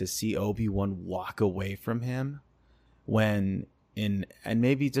heart to see Obi-Wan walk away from him and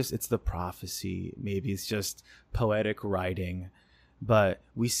maybe just it's the prophecy, maybe it's just poetic writing, but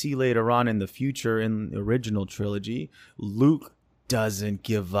we see later on in the future in the original trilogy, Luke doesn't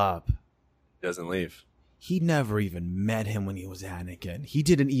give up. He doesn't leave. He never even met him when he was Anakin. He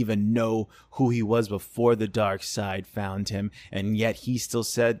didn't even know who he was before the dark side found him, and yet he still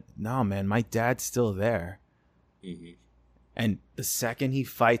said, "No, man, my dad's still there." Mm-hmm. And the second he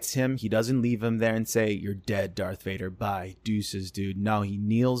fights him, he doesn't leave him there and say, "You're dead, Darth Vader. Bye. Deuces, dude." No, he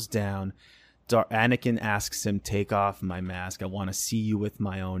kneels down. Anakin asks him, "Take off my mask. I want to see you with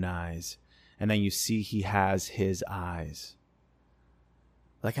my own eyes." And then you see he has his eyes.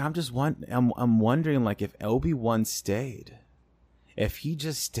 Like, I'm wondering, like, if Obi-Wan stayed, if he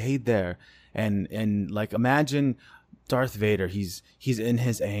just stayed there and like, imagine Darth Vader, he's in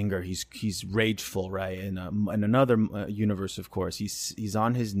his anger, he's rageful, right? In another universe, of course, he's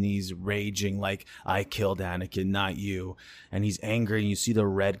on his knees raging like, "I killed Anakin, not you," and he's angry, and you see the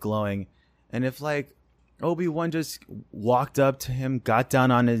red glowing. And if like Obi-Wan just walked up to him, got down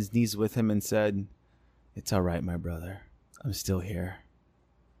on his knees with him, and said, "It's all right, my brother, I'm still here.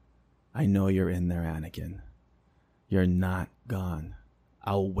 I know you're in there, Anakin. You're not gone.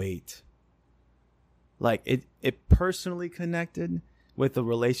 I'll wait." Like, it personally connected with the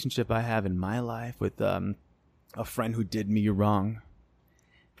relationship I have in my life with a friend who did me wrong.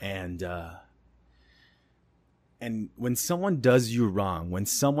 And when someone does you wrong, when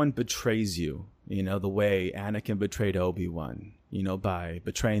someone betrays you, the way Anakin betrayed Obi-Wan, by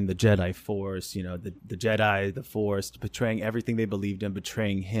betraying the Jedi Force, the Jedi, the Force, betraying everything they believed in,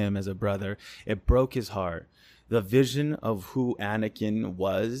 betraying him as a brother, it broke his heart. The vision of who Anakin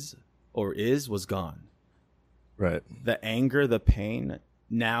was or was gone. Right. The anger, the pain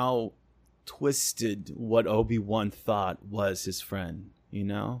now twisted what Obi-Wan thought was his friend,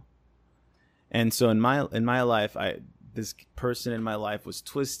 And so in my life, this person in my life was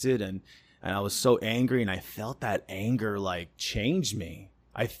twisted, and I was so angry, and I felt that anger like change me.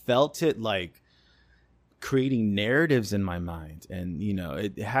 I felt it like creating narratives in my mind, and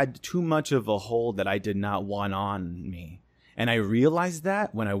it had too much of a hold that I did not want on me. And I realized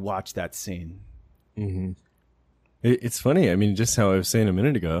that when I watched that scene. Mm-hmm. It's funny. I mean, just how I was saying a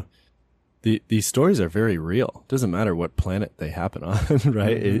minute ago, these stories are very real. It doesn't matter what planet they happen on,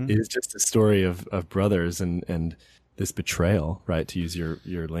 right? Mm-hmm. It is just a story of brothers and this betrayal, right? To use your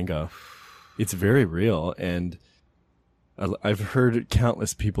lingo. It's very real. And I've heard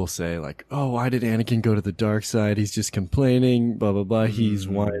countless people say like, "Oh, why did Anakin go to the dark side? He's just complaining, blah, blah, blah. He's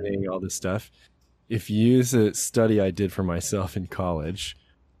whining, all this stuff." If you use a study I did for myself in college,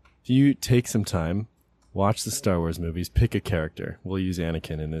 if you take some time, watch the Star Wars movies, pick a character. We'll use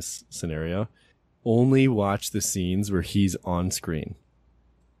Anakin in this scenario. Only watch the scenes where he's on screen.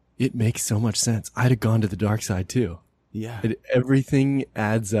 It makes so much sense. I'd have gone to the dark side too. Yeah. Everything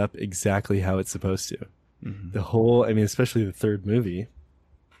adds up exactly how it's supposed to. Mm-hmm. The whole, especially the third movie,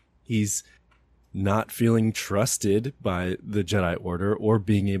 he's not feeling trusted by the Jedi Order or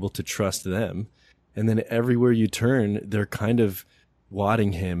being able to trust them. And then everywhere you turn, they're kind of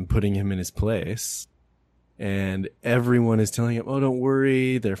wadding him, putting him in his place. And everyone is telling him, oh, don't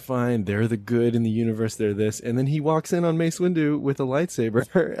worry, they're fine. They're the good in the universe. They're this. And then he walks in on Mace Windu with a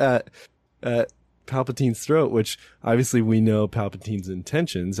lightsaber at Palpatine's throat, which obviously we know Palpatine's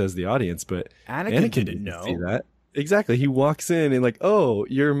intentions as the audience, but Anakin didn't know. See that. Exactly. He walks in and like, oh,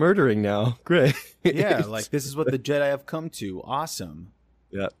 you're murdering now. Great. Yeah, like this is what the Jedi have come to. Awesome.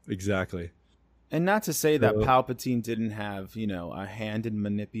 Yeah, exactly. And not to say that Palpatine didn't have, a hand in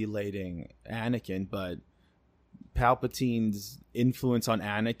manipulating Anakin, but Palpatine's influence on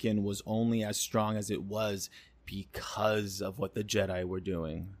Anakin was only as strong as it was because of what the Jedi were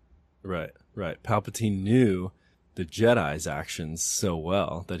doing. Right. Palpatine knew the Jedi's actions so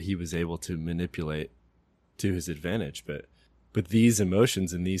well that he was able to manipulate to his advantage. But these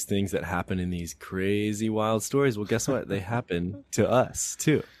emotions and these things that happen in these crazy wild stories, well, guess what? They happen to us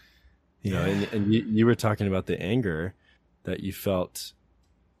too. You know, and you were talking about the anger that you felt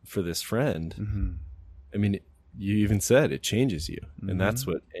for this friend. Mm-hmm. I mean, you even said it changes you. Mm-hmm. And that's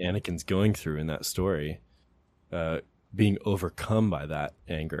what Anakin's going through in that story, being overcome by that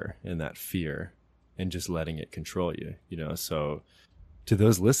anger and that fear and just letting it control you, So to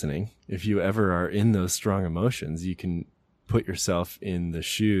those listening, if you ever are in those strong emotions, you can put yourself in the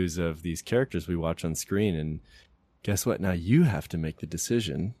shoes of these characters we watch on screen. And guess what? Now you have to make the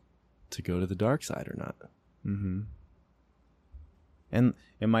decision to go to the dark side or not. Mm-hmm. And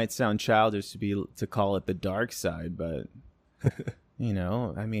it might sound childish to call it the dark side, but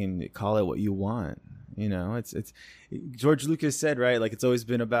call it what you want. It's George Lucas said, right? Like it's always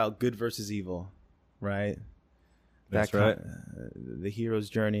been about good versus evil, right? That's right. The hero's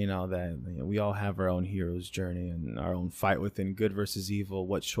journey and all that. We all have our own hero's journey and our own fight within good versus evil.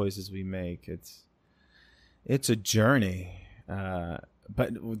 What choices we make. It's a journey.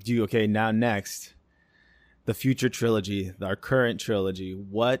 But now next, the future trilogy, our current trilogy.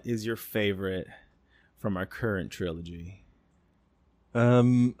 What is your favorite from our current trilogy?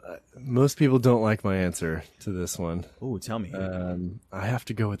 Most people don't like my answer to this one. Oh, tell me. I have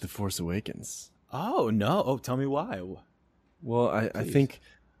to go with The Force Awakens. Oh, no. Oh, tell me why. Well, I think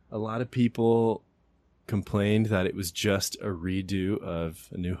a lot of people complained that it was just a redo of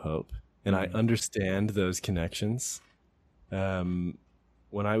A New Hope. And I understand those connections.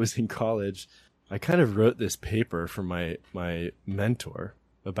 When I was in college, I kind of wrote this paper for my mentor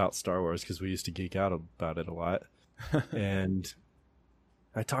about Star Wars because we used to geek out about it a lot. And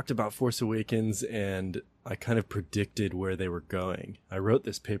I talked about Force Awakens and I kind of predicted where they were going. I wrote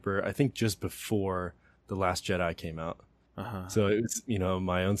this paper, I think just before The Last Jedi came out. Uh-huh. So it was,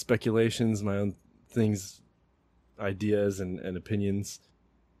 my own speculations, my own things, ideas and opinions.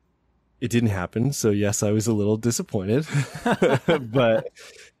 It didn't happen. So yes, I was a little disappointed, but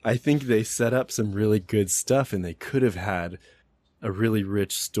I think they set up some really good stuff and they could have had a really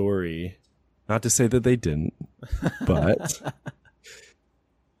rich story. Not to say that they didn't, but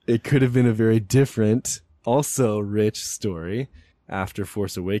it could have been a very different, also rich story after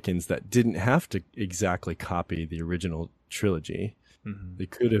Force Awakens that didn't have to exactly copy the original trilogy. Mm-hmm. They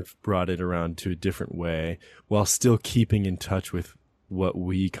could have brought it around to a different way while still keeping in touch with what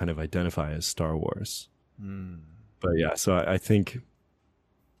we kind of identify as Star Wars. But yeah, so I think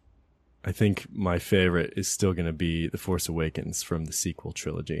my favorite is still going to be The Force Awakens from the sequel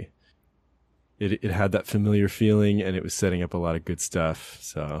trilogy. It had that familiar feeling and it was setting up a lot of good stuff.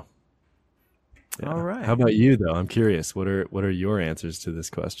 So yeah. All right. How about you though? I'm curious. What are your answers to this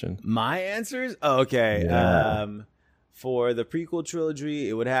question? My answers? Okay. Yeah. For the prequel trilogy,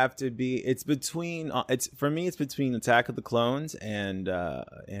 it would have to be. It's between Attack of the Clones and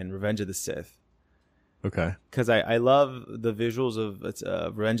Revenge of the Sith. Okay. Because I love the visuals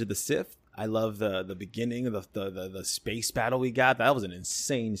of Revenge of the Sith. I love the beginning of the space battle we got. That was an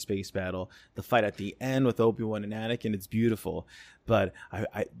insane space battle. The fight at the end with Obi-Wan and Anakin, it's beautiful. But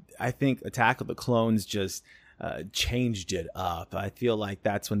I think Attack of the Clones just changed it up. I feel like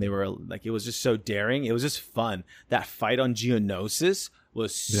that's when they were like, it was just so daring. It was just fun. That fight on Geonosis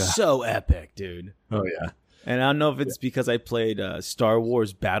was so epic, dude. Oh yeah. And I don't know if it's because I played Star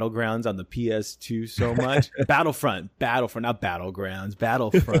Wars Battlegrounds on the PS2 so much. Battlefront, not Battlegrounds,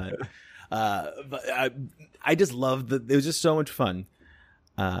 Battlefront. But I just loved it was just so much fun.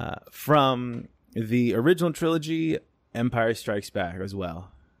 From the original trilogy, Empire Strikes Back as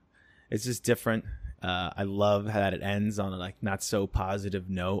well. It's just different. I love how that it ends on a not so positive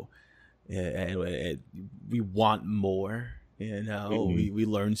note. We want more. Mm-hmm. We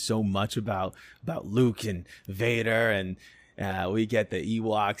learn so much about Luke and Vader, and we get the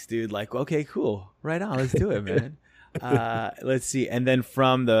Ewoks, dude. Like, okay, cool, right on, let's do it, man. Let's see. And then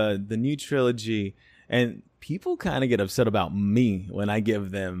from the new trilogy, and people kind of get upset about me when I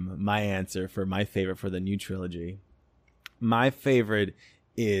give them my answer for my favorite for the new trilogy. My favorite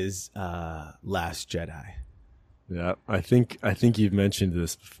is Last Jedi. Yeah, I think you've mentioned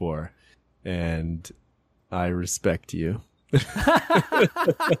this before, and I respect you.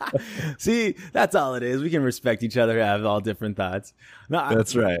 See, that's all it is. We can respect each other, have all different thoughts. No,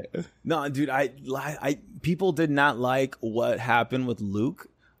 That's right. No, dude, I people did not like what happened with Luke,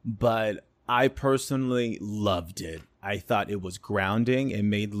 but I personally loved it. I thought it was grounding. It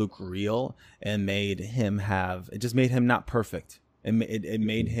made Luke real and it just made him not perfect. It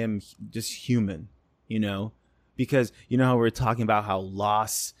made him just human, you know, because you know how we're talking about how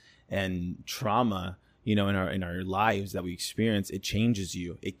loss and trauma, you know, in our lives that we experience, it changes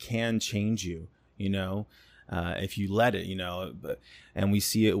you. It can change you, you know, if you let it, you know. And we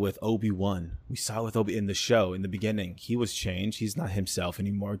see it with Obi-Wan. We saw it with Obi in the show in the beginning. He was changed. He's not himself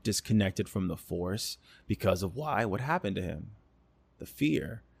anymore, disconnected from the Force because of why? What happened to him? The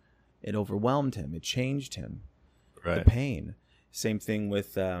fear. It overwhelmed him. It changed him. Right. The pain. Same thing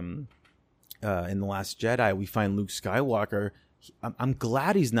with in The Last Jedi. We find Luke Skywalker. I'm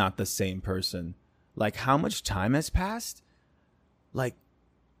glad he's not the same person. Like, how much time has passed? Like,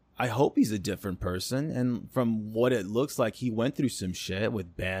 I hope he's a different person. And from what it looks like, he went through some shit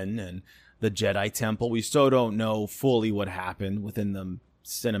with Ben and the Jedi Temple. We still don't know fully what happened within the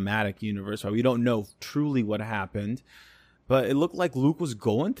cinematic universe. Right? We don't know truly what happened. But it looked like Luke was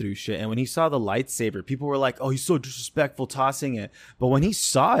going through shit. And when he saw the lightsaber, people were like, oh, he's so disrespectful tossing it. But when he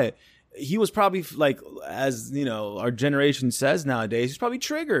saw it, he was probably like, as you know, our generation says nowadays, he's probably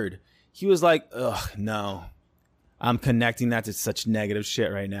triggered. He was like, ugh, no, I'm connecting that to such negative shit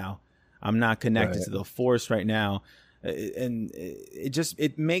right now. I'm not connected to the Force right now. And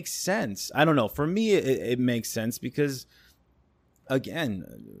it makes sense. I don't know. For me, it makes sense because, again,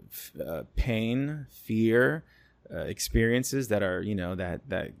 pain, fear, experiences that are, you know,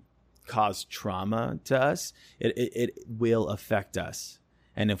 that cause trauma to us, it will affect us.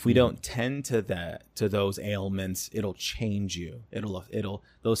 And if we don't tend to those ailments, it'll change you.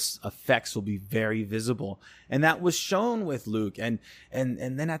 Those effects will be very visible. And that was shown with Luke. And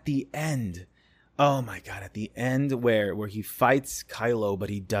then at the end, oh my God, at the end where he fights Kylo, but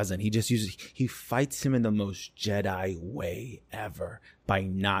he doesn't. He fights him in the most Jedi way ever by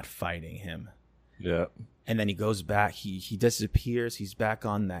not fighting him. Yeah. And then he goes back, he disappears, he's back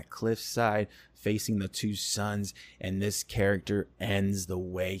on that cliffside facing the two suns, and this character ends the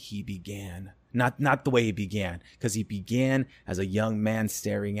way he began. Not the way he began, because he began as a young man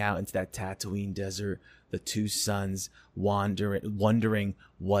staring out into that Tatooine desert, the two suns wondering,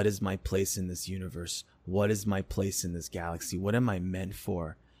 what is my place in this universe? What is my place in this galaxy? What am I meant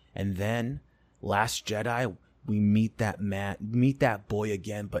for? And then, Last Jedi, we meet that boy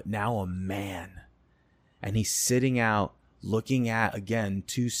again, but now a man. And he's sitting out looking at, again,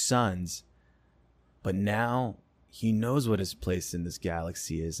 two suns. But now he knows what his place in this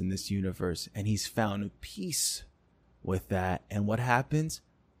galaxy is, in this universe. And he's found peace with that. And what happens?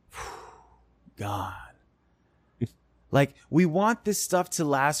 Gone. Like, we want this stuff to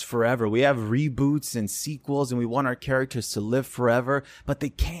last forever. We have reboots and sequels, and we want our characters to live forever. But they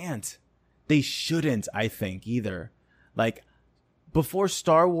can't. They shouldn't, I think, either. Like, before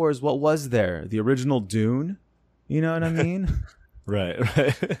Star Wars, what was there? The original Dune? You know what I mean? Right.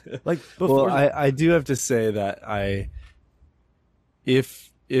 Like, before... Well, I do have to say that if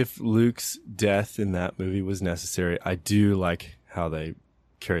Luke's death in that movie was necessary, I do like how they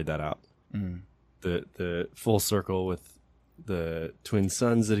carried that out. Mm. The full circle with the twin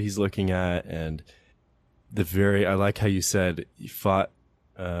suns that he's looking at, and I like how you said he fought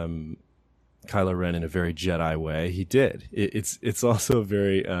Kylo Ren in a very Jedi way. He did. It's also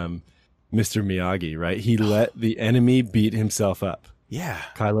very Mr. Miyagi, right? He let the enemy beat himself up. Yeah.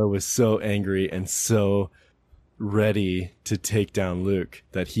 Kylo was so angry and so ready to take down Luke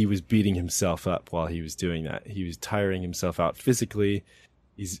that he was beating himself up while he was doing that. He was tiring himself out physically.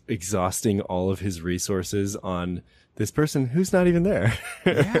 He's exhausting all of his resources on this person who's not even there.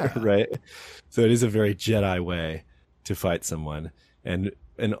 Yeah. Right? So it is a very Jedi way to fight someone, and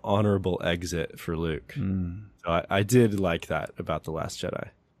an honorable exit for Luke. Mm. So I did like that about The Last Jedi.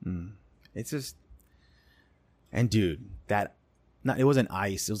 Mm. It's just, and dude, it wasn't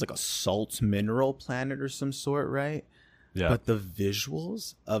ice. It was like a salt mineral planet or some sort, right? Yeah. But the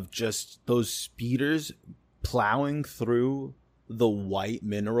visuals of just those speeders plowing through the white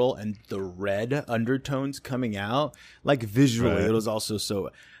mineral and the red undertones coming out, like visually, right. It was also so,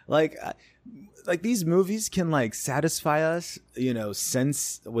 Like, like these movies can like satisfy us,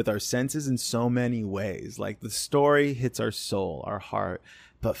 sense with our senses in so many ways. Like the story hits our soul, our heart,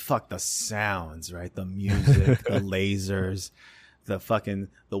 but fuck the sounds, right? The music, the lasers, the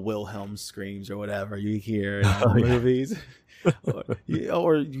Wilhelm screams or whatever you hear in the movies,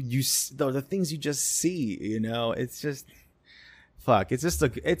 or the things you just see. It's just fuck.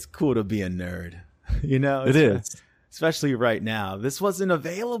 It's cool to be a nerd. It is. Especially right now. This wasn't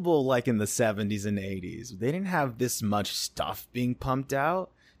available like in the 70s and 80s. They didn't have this much stuff being pumped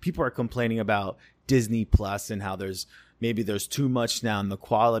out. People are complaining about Disney Plus and how there's too much now and the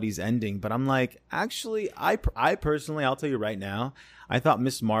quality's ending. But I'm like, actually, I personally, I'll tell you right now, I thought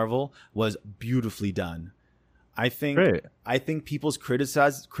Miss Marvel was beautifully done. I think people's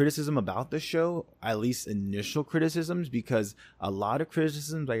criticism about the show, at least initial criticisms, because a lot of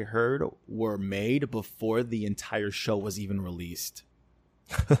criticisms I heard were made before the entire show was even released.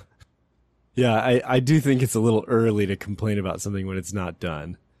 Yeah, I do think it's a little early to complain about something when it's not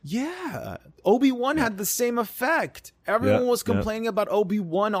done. Yeah. Obi-Wan had the same effect. Everyone was complaining about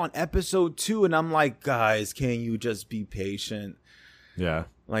Obi-Wan on episode 2, and I'm like, guys, can you just be patient? Yeah.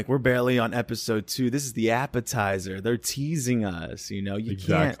 Like, we're barely on episode 2. This is the appetizer. They're teasing us, You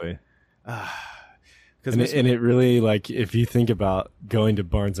exactly. Can't. And it really, like, if you think about going to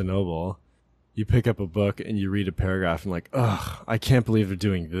Barnes & Noble, you pick up a book and you read a paragraph and like, ugh, I can't believe they're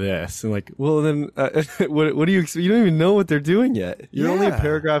doing this. And like, well, then what do you don't even know what they're doing yet. You're only a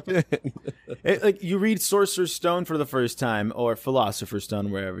paragraph in. Like, you read Sorcerer's Stone for the first time, or Philosopher's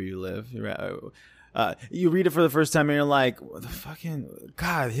Stone, wherever you live. You read it for the first time and you're like, the fucking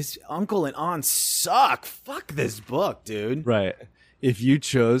God, his uncle and aunt suck. Fuck this book, dude. Right. If you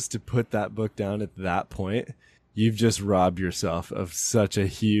chose to put that book down at that point, you've just robbed yourself of such a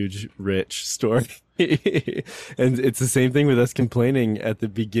huge, rich story. And it's the same thing with us complaining at the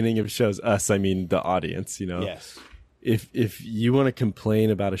beginning of shows. Us, I mean the audience, Yes. If you want to complain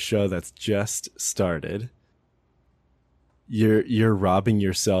about a show that's just started, you're robbing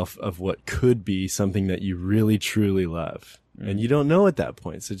yourself of what could be something that you really truly love. And you don't know at that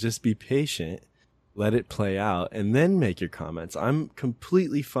point. So just be patient, let it play out, and then make your comments. I'm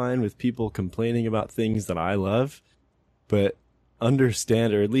completely fine with people complaining about things that I love, but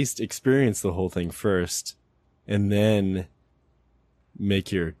understand, or at least experience the whole thing first, and then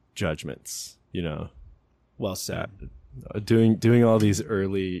make your judgments, Well said. Doing all these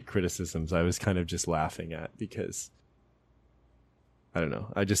early criticisms, I was kind of just laughing at, because I don't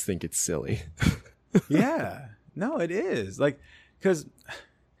know. I just think it's silly. Yeah. No, it is. Like, because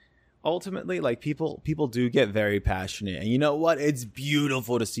ultimately, like, people do get very passionate. And you know what? It's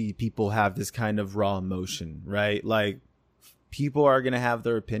beautiful to see people have this kind of raw emotion, right? Like, people are going to have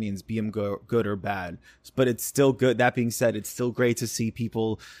their opinions, be them good or bad. But it's still good. That being said, it's still great to see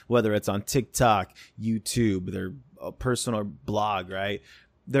people, whether it's on TikTok, YouTube, their personal blog, right?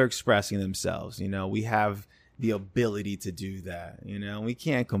 They're expressing themselves. We have the ability to do that. We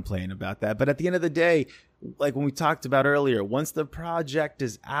can't complain about that. But at the end of the day, like when we talked about earlier, once the project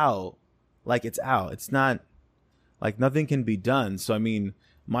is out, like, it's out. It's not like nothing can be done. So, I mean,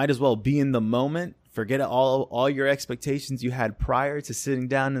 might as well be in the moment. Forget all your expectations you had prior to sitting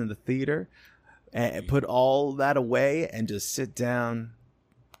down in the theater, and put all that away and just sit down,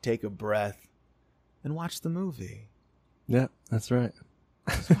 take a breath, and watch the movie. Yeah, that's right.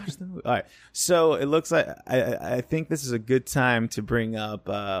 Just watch the movie. All right. So it looks like I think this is a good time to bring up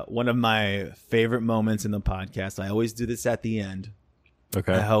one of my favorite moments in the podcast. I always do this at the end.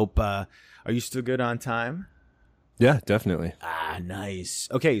 Okay. I hope. Are you still good on time? Yeah, definitely. Nice.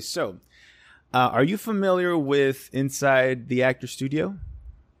 Okay. So, are you familiar with Inside the Actor Studio?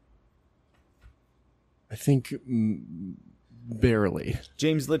 I think barely.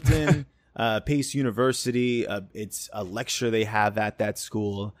 James Lipton. Pace University. It's a lecture they have at that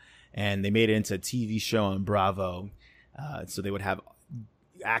school, and they made it into a TV show on Bravo. So they would have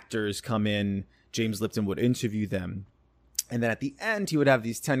actors come in. James Lipton would interview them, and then at the end, he would have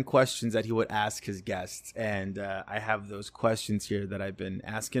these 10 questions that he would ask his guests. And I have those questions here that I've been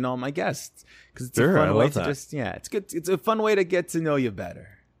asking all my guests, because it's a fun way to it's good. It's a fun way to get to know you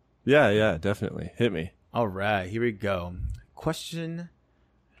better. Yeah, definitely. Hit me. All right, here we go. Question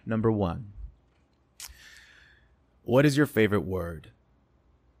number 1. What is your favorite word?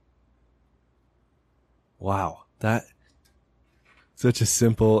 Wow, that such a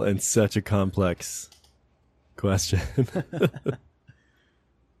simple and such a complex question.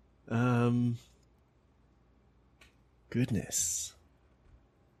 Goodness.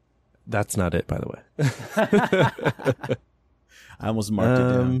 That's not it, by the way. I almost marked it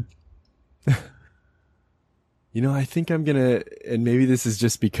down. You know, I think I'm gonna, and maybe this is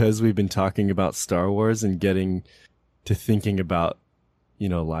just because we've been talking about Star Wars and getting to thinking about,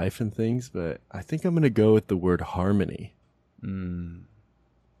 life and things, but I think I'm gonna go with the word harmony. Mm.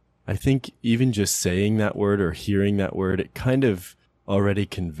 I think even just saying that word or hearing that word, it kind of already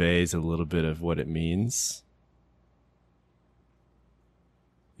conveys a little bit of what it means.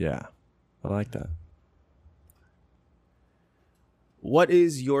 Yeah, I like that. What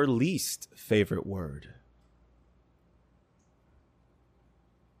is your least favorite word?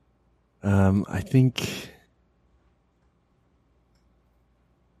 I think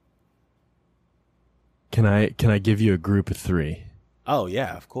can I give you a group of three? Oh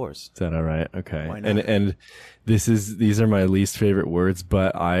yeah, of course. Is that all right? Okay. Why not? And these are my least favorite words,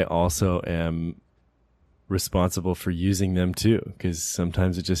 but I also am responsible for using them too, because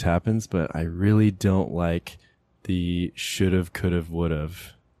sometimes it just happens. But I really don't like the should've, could've,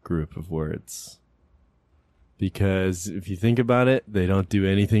 would've group of words. Because if you think about it, they don't do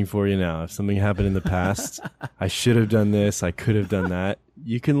anything for you now. If something happened in the past, I should have done this, I could have done that.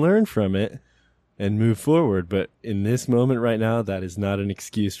 You can learn from it and move forward. But in this moment right now, that is not an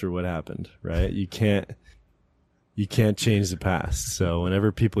excuse for what happened, right? You can't change the past. So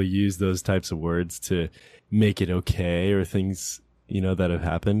whenever people use those types of words to make it okay or things, that have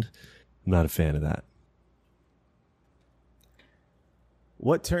happened, I'm not a fan of that.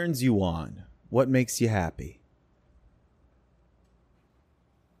 What turns you on? What makes you happy?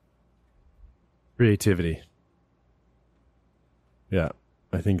 Creativity. Yeah,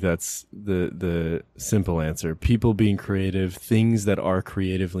 I think that's the simple answer. People being creative, things that are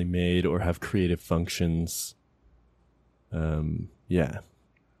creatively made or have creative functions. Yeah.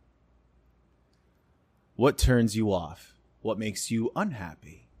 What turns you off? What makes you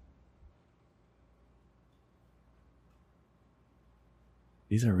unhappy?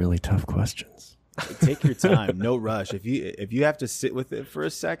 These are really tough questions. Take your time, no rush. If you have to sit with it for a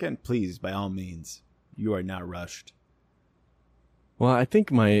second, please, by all means, you are not rushed. Well, I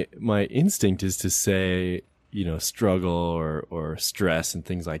think my instinct is to say, struggle or stress and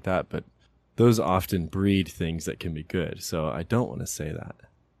things like that, but those often breed things that can be good. So I don't want to say that.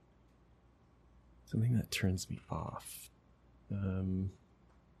 Something that turns me off.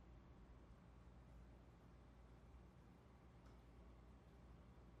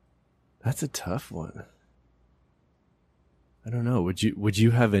 That's a tough one. I don't know. Would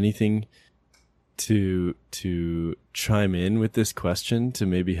you have anything to chime in with this question to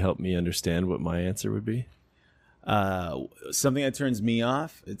maybe help me understand what my answer would be? Something that turns me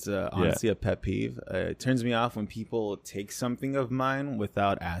off, it's honestly a pet peeve. It turns me off when people take something of mine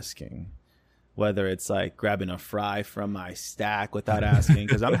without asking. Whether it's like grabbing a fry from my stack without asking,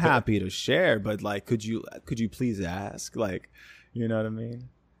 because I'm happy to share, but like, could you please ask? Like, you know what I mean?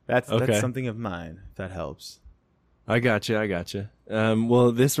 That's something of mine, if that helps. I gotcha.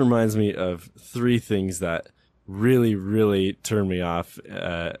 Well, this reminds me of three things that really, really turn me off.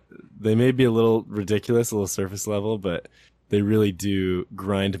 They may be a little ridiculous, a little surface level, but they really do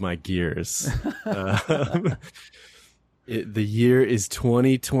grind my gears. The year is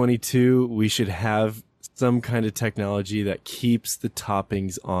 2022. We should have some kind of technology that keeps the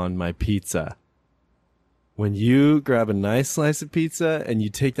toppings on my pizza. When you grab a nice slice of pizza and you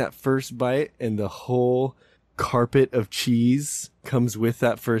take that first bite and the whole carpet of cheese comes with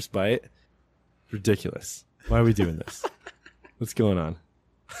that first bite, ridiculous. Why are we doing this? What's going on?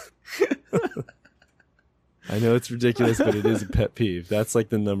 I know it's ridiculous, but it is a pet peeve. That's like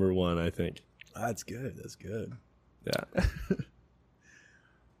the number one, I think. That's good. Yeah.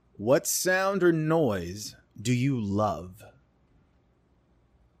 What sound or noise do you love?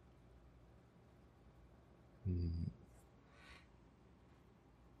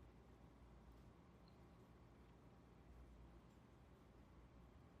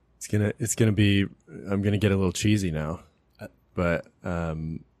 It's gonna be, I'm gonna get a little cheesy now, but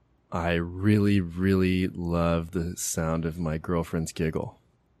I really, really love the sound of my girlfriend's giggle.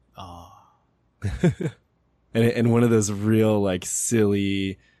 Oh. And one of those real like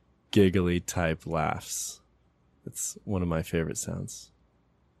silly, giggly type laughs. It's one of my favorite sounds.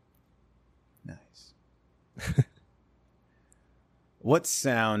 Nice. What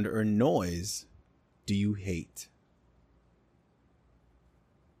sound or noise do you hate?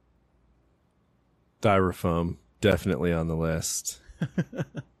 Styrofoam, definitely on the list.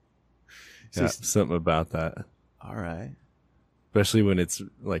 Yeah, something about that. All right. Especially when it's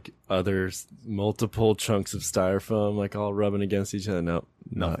like multiple chunks of styrofoam, like all rubbing against each other. Nope,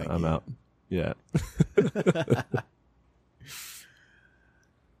 no, I'm out. Yeah.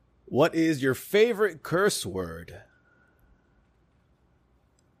 What is your favorite curse word?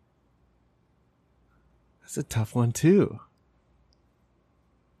 That's a tough one too.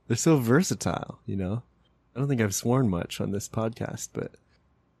 They're so versatile, you know. I don't think I've sworn much on this podcast, but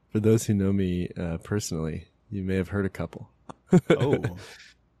for those who know me personally, you may have heard a couple. Oh.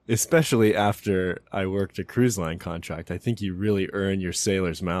 Especially after I worked a cruise line contract. I think you really earn your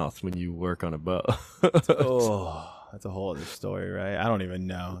sailor's mouth when you work on a boat. Oh, that's a whole other story, right? I don't even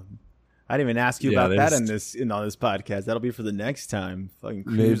know. I didn't even ask you about that on this podcast. That'll be for the next time. Fucking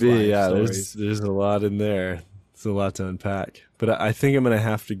cruise line stories. There's a lot in there. It's a lot to unpack. But I think I'm going to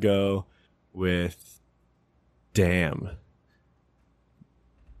have to go with damn.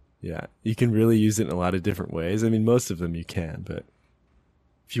 Yeah, you can really use it in a lot of different ways. I mean, most of them you can, but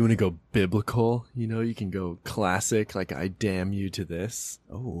if you want to go biblical, you know, you can go classic, like I damn you to this.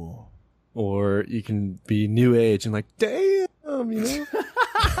 Oh. Or you can be new age and like, damn, you know?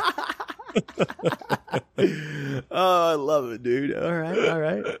 Oh, I love it, dude. All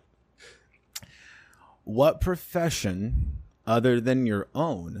right. What profession other than your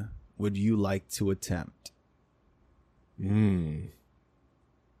own would you like to attempt?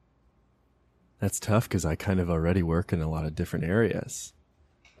 That's tough because I kind of already work in a lot of different areas.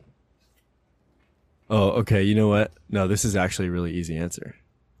 Oh, okay. You know what? No, this is actually a really easy answer.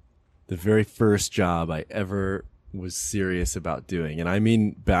 The very first job I ever was serious about doing, and I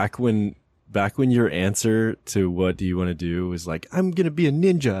mean back when your answer to what do you want to do was like, I'm going to be a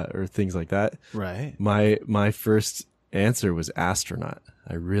ninja or things like that. Right. My first answer was astronaut.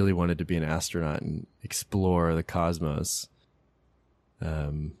 I really wanted to be an astronaut and explore the cosmos.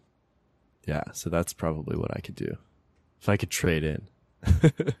 Yeah, so that's probably what I could do if I could trade in.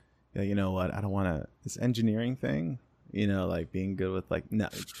 Yeah, you know what? I don't want to. This engineering thing, you know, like being good with like, no,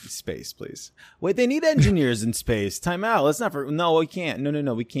 space, please. Wait, they need engineers in space. Time out. Let's not. No, we can't.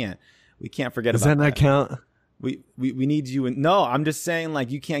 No, we can't. We can't forget Does about that. Does that not count? We need you. No, I'm just saying,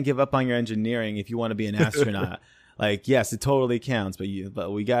 like, you can't give up on your engineering if you want to be an astronaut. Like, yes, it totally counts, but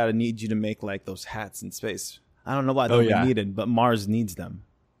we gotta need you to make like those hats in space. I don't know why they're needed, but Mars needs them.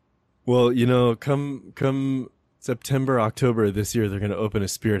 Well, you know, come September, October this year, they're going to open a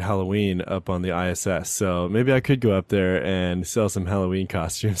Spirit Halloween up on the ISS. So maybe I could go up there and sell some Halloween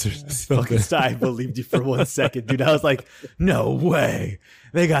costumes or something. I believed you for 1 second, dude. I was like, no way.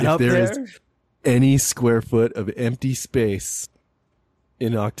 They got up there. If there is any square foot of empty space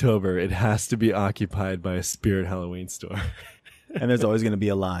in October, it has to be occupied by a Spirit Halloween store. And there's always going to be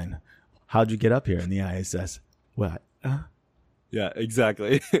a line. How'd you get up here in the ISS? What? Yeah,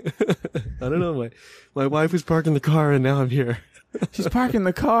 exactly. I don't know. My wife was parking the car and now I'm here. She's parking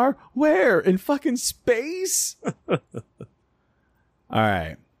the car? Where? In fucking space? All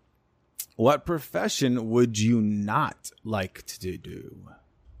right. What profession would you not like to do?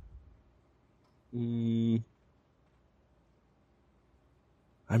 I'm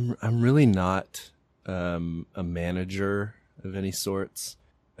really not a manager of any sorts.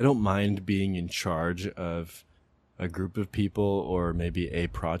 I don't mind being in charge of a group of people or maybe a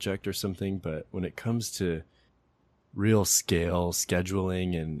project or something, but when it comes to real scale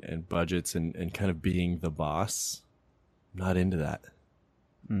scheduling and budgets and kind of being the boss, I'm not into that.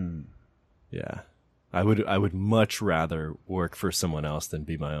 Yeah. I would much rather work for someone else than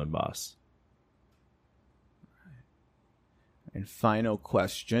be my own boss. And final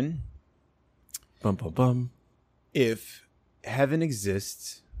question. Bum, bum, bum. If heaven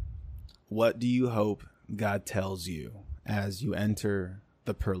exists, what do you hope God tells you as you enter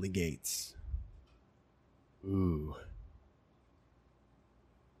the pearly gates? Ooh.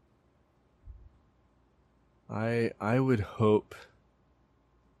 I would hope.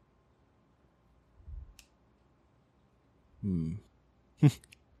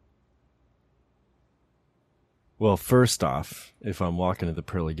 Well, first off, if I'm walking to the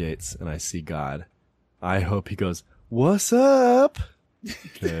pearly gates and I see God, I hope he goes, "What's up?"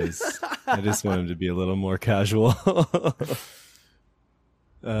 Because I just want him to be a little more casual. I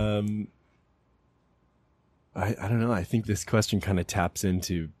don't know. I think this question kind of taps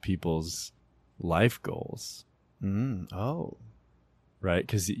into people's life goals. Oh. Right?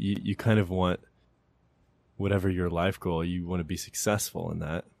 Because you kind of want whatever your life goal, you want to be successful in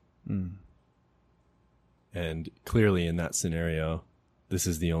that. And clearly in that scenario, this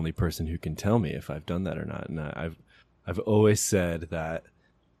is the only person who can tell me if I've done that or not. And I've always said that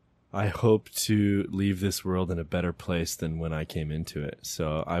I hope to leave this world in a better place than when I came into it.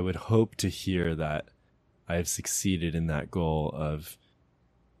 So I would hope to hear that I've succeeded in that goal of,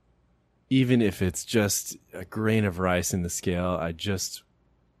 even if it's just a grain of rice in the scale, I just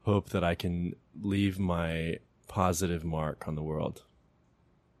hope that I can leave my positive mark on the world.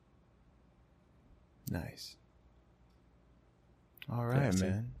 Nice. All right,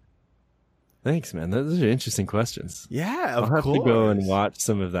 man. Thanks, man. Those are interesting questions. Yeah, I'll of have course. to go and watch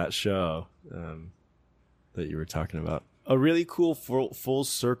some of that show that you were talking about. A really cool full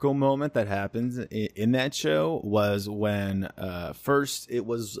circle moment that happens in that show was when first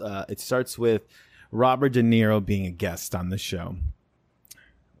it starts with Robert De Niro being a guest on the show.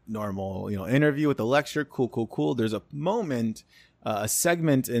 Normal, interview with the lecturer. Cool. There's a moment, a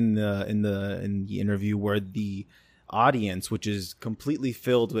segment in the interview where the audience, which is completely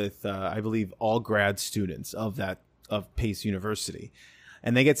filled with, I believe, all grad students of Pace University,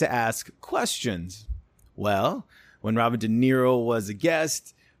 and they get to ask questions. Well, when Robert De Niro was a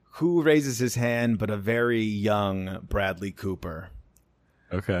guest, who raises his hand but a very young Bradley Cooper?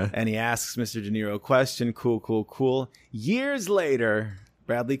 Okay. And he asks Mr. De Niro a question. Cool. Years later,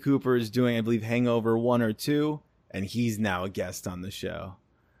 Bradley Cooper is doing, I believe, Hangover 1 or 2, and he's now a guest on the show.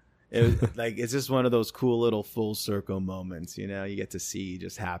 It was it's just one of those cool little full circle moments, you get to see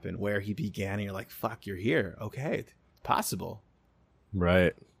just happen where he began, and you're like, fuck, you're here. Okay, it's possible.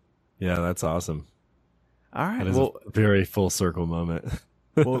 Right. Yeah, that's awesome. All right. That is a very full circle moment.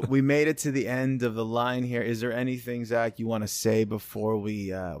 Well, we made it to the end of the line here. Is there anything, Zach, you want to say before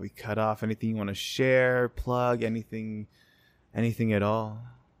we cut off? Anything you want to share, plug, anything at all?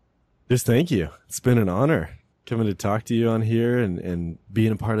 Just thank you. It's been an honor coming to talk to you on here and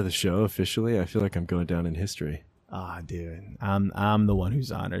being a part of the show officially. I feel like I'm going down in history. Ah, dude, I'm the one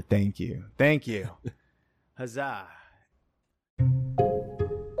who's honored. Thank you. Huzzah.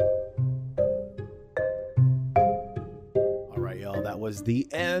 That was the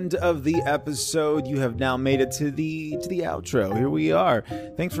end of the episode. You have now made it to the outro. Here we are.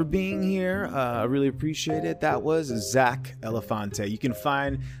 Thanks for being here. I really appreciate it. That was Zach Elefante. You can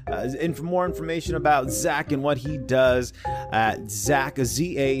find more information about Zach and what he does at Zach,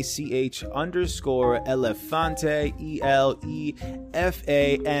 ZACH _ Elefante,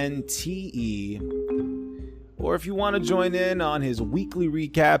 ELEFANTE. Or if you want to join in on his weekly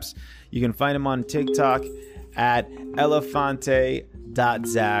recaps, you can find him on TikTok at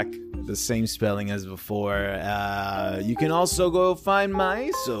elefante.zach, the same spelling as before. You can also go find my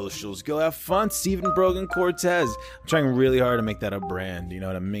socials. Go have fun. Stephen Brogan Cortez. I'm trying really hard to make that a brand. You know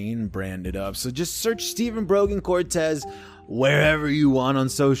what I mean? Brand it up. So just search Stephen Brogan Cortez wherever you want on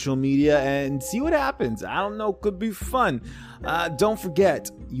social media and see what happens. I don't know. Could be fun. Don't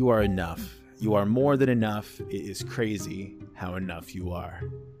forget, you are enough. You are more than enough. It is crazy how enough you are.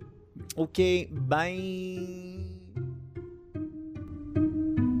 Okay, bye.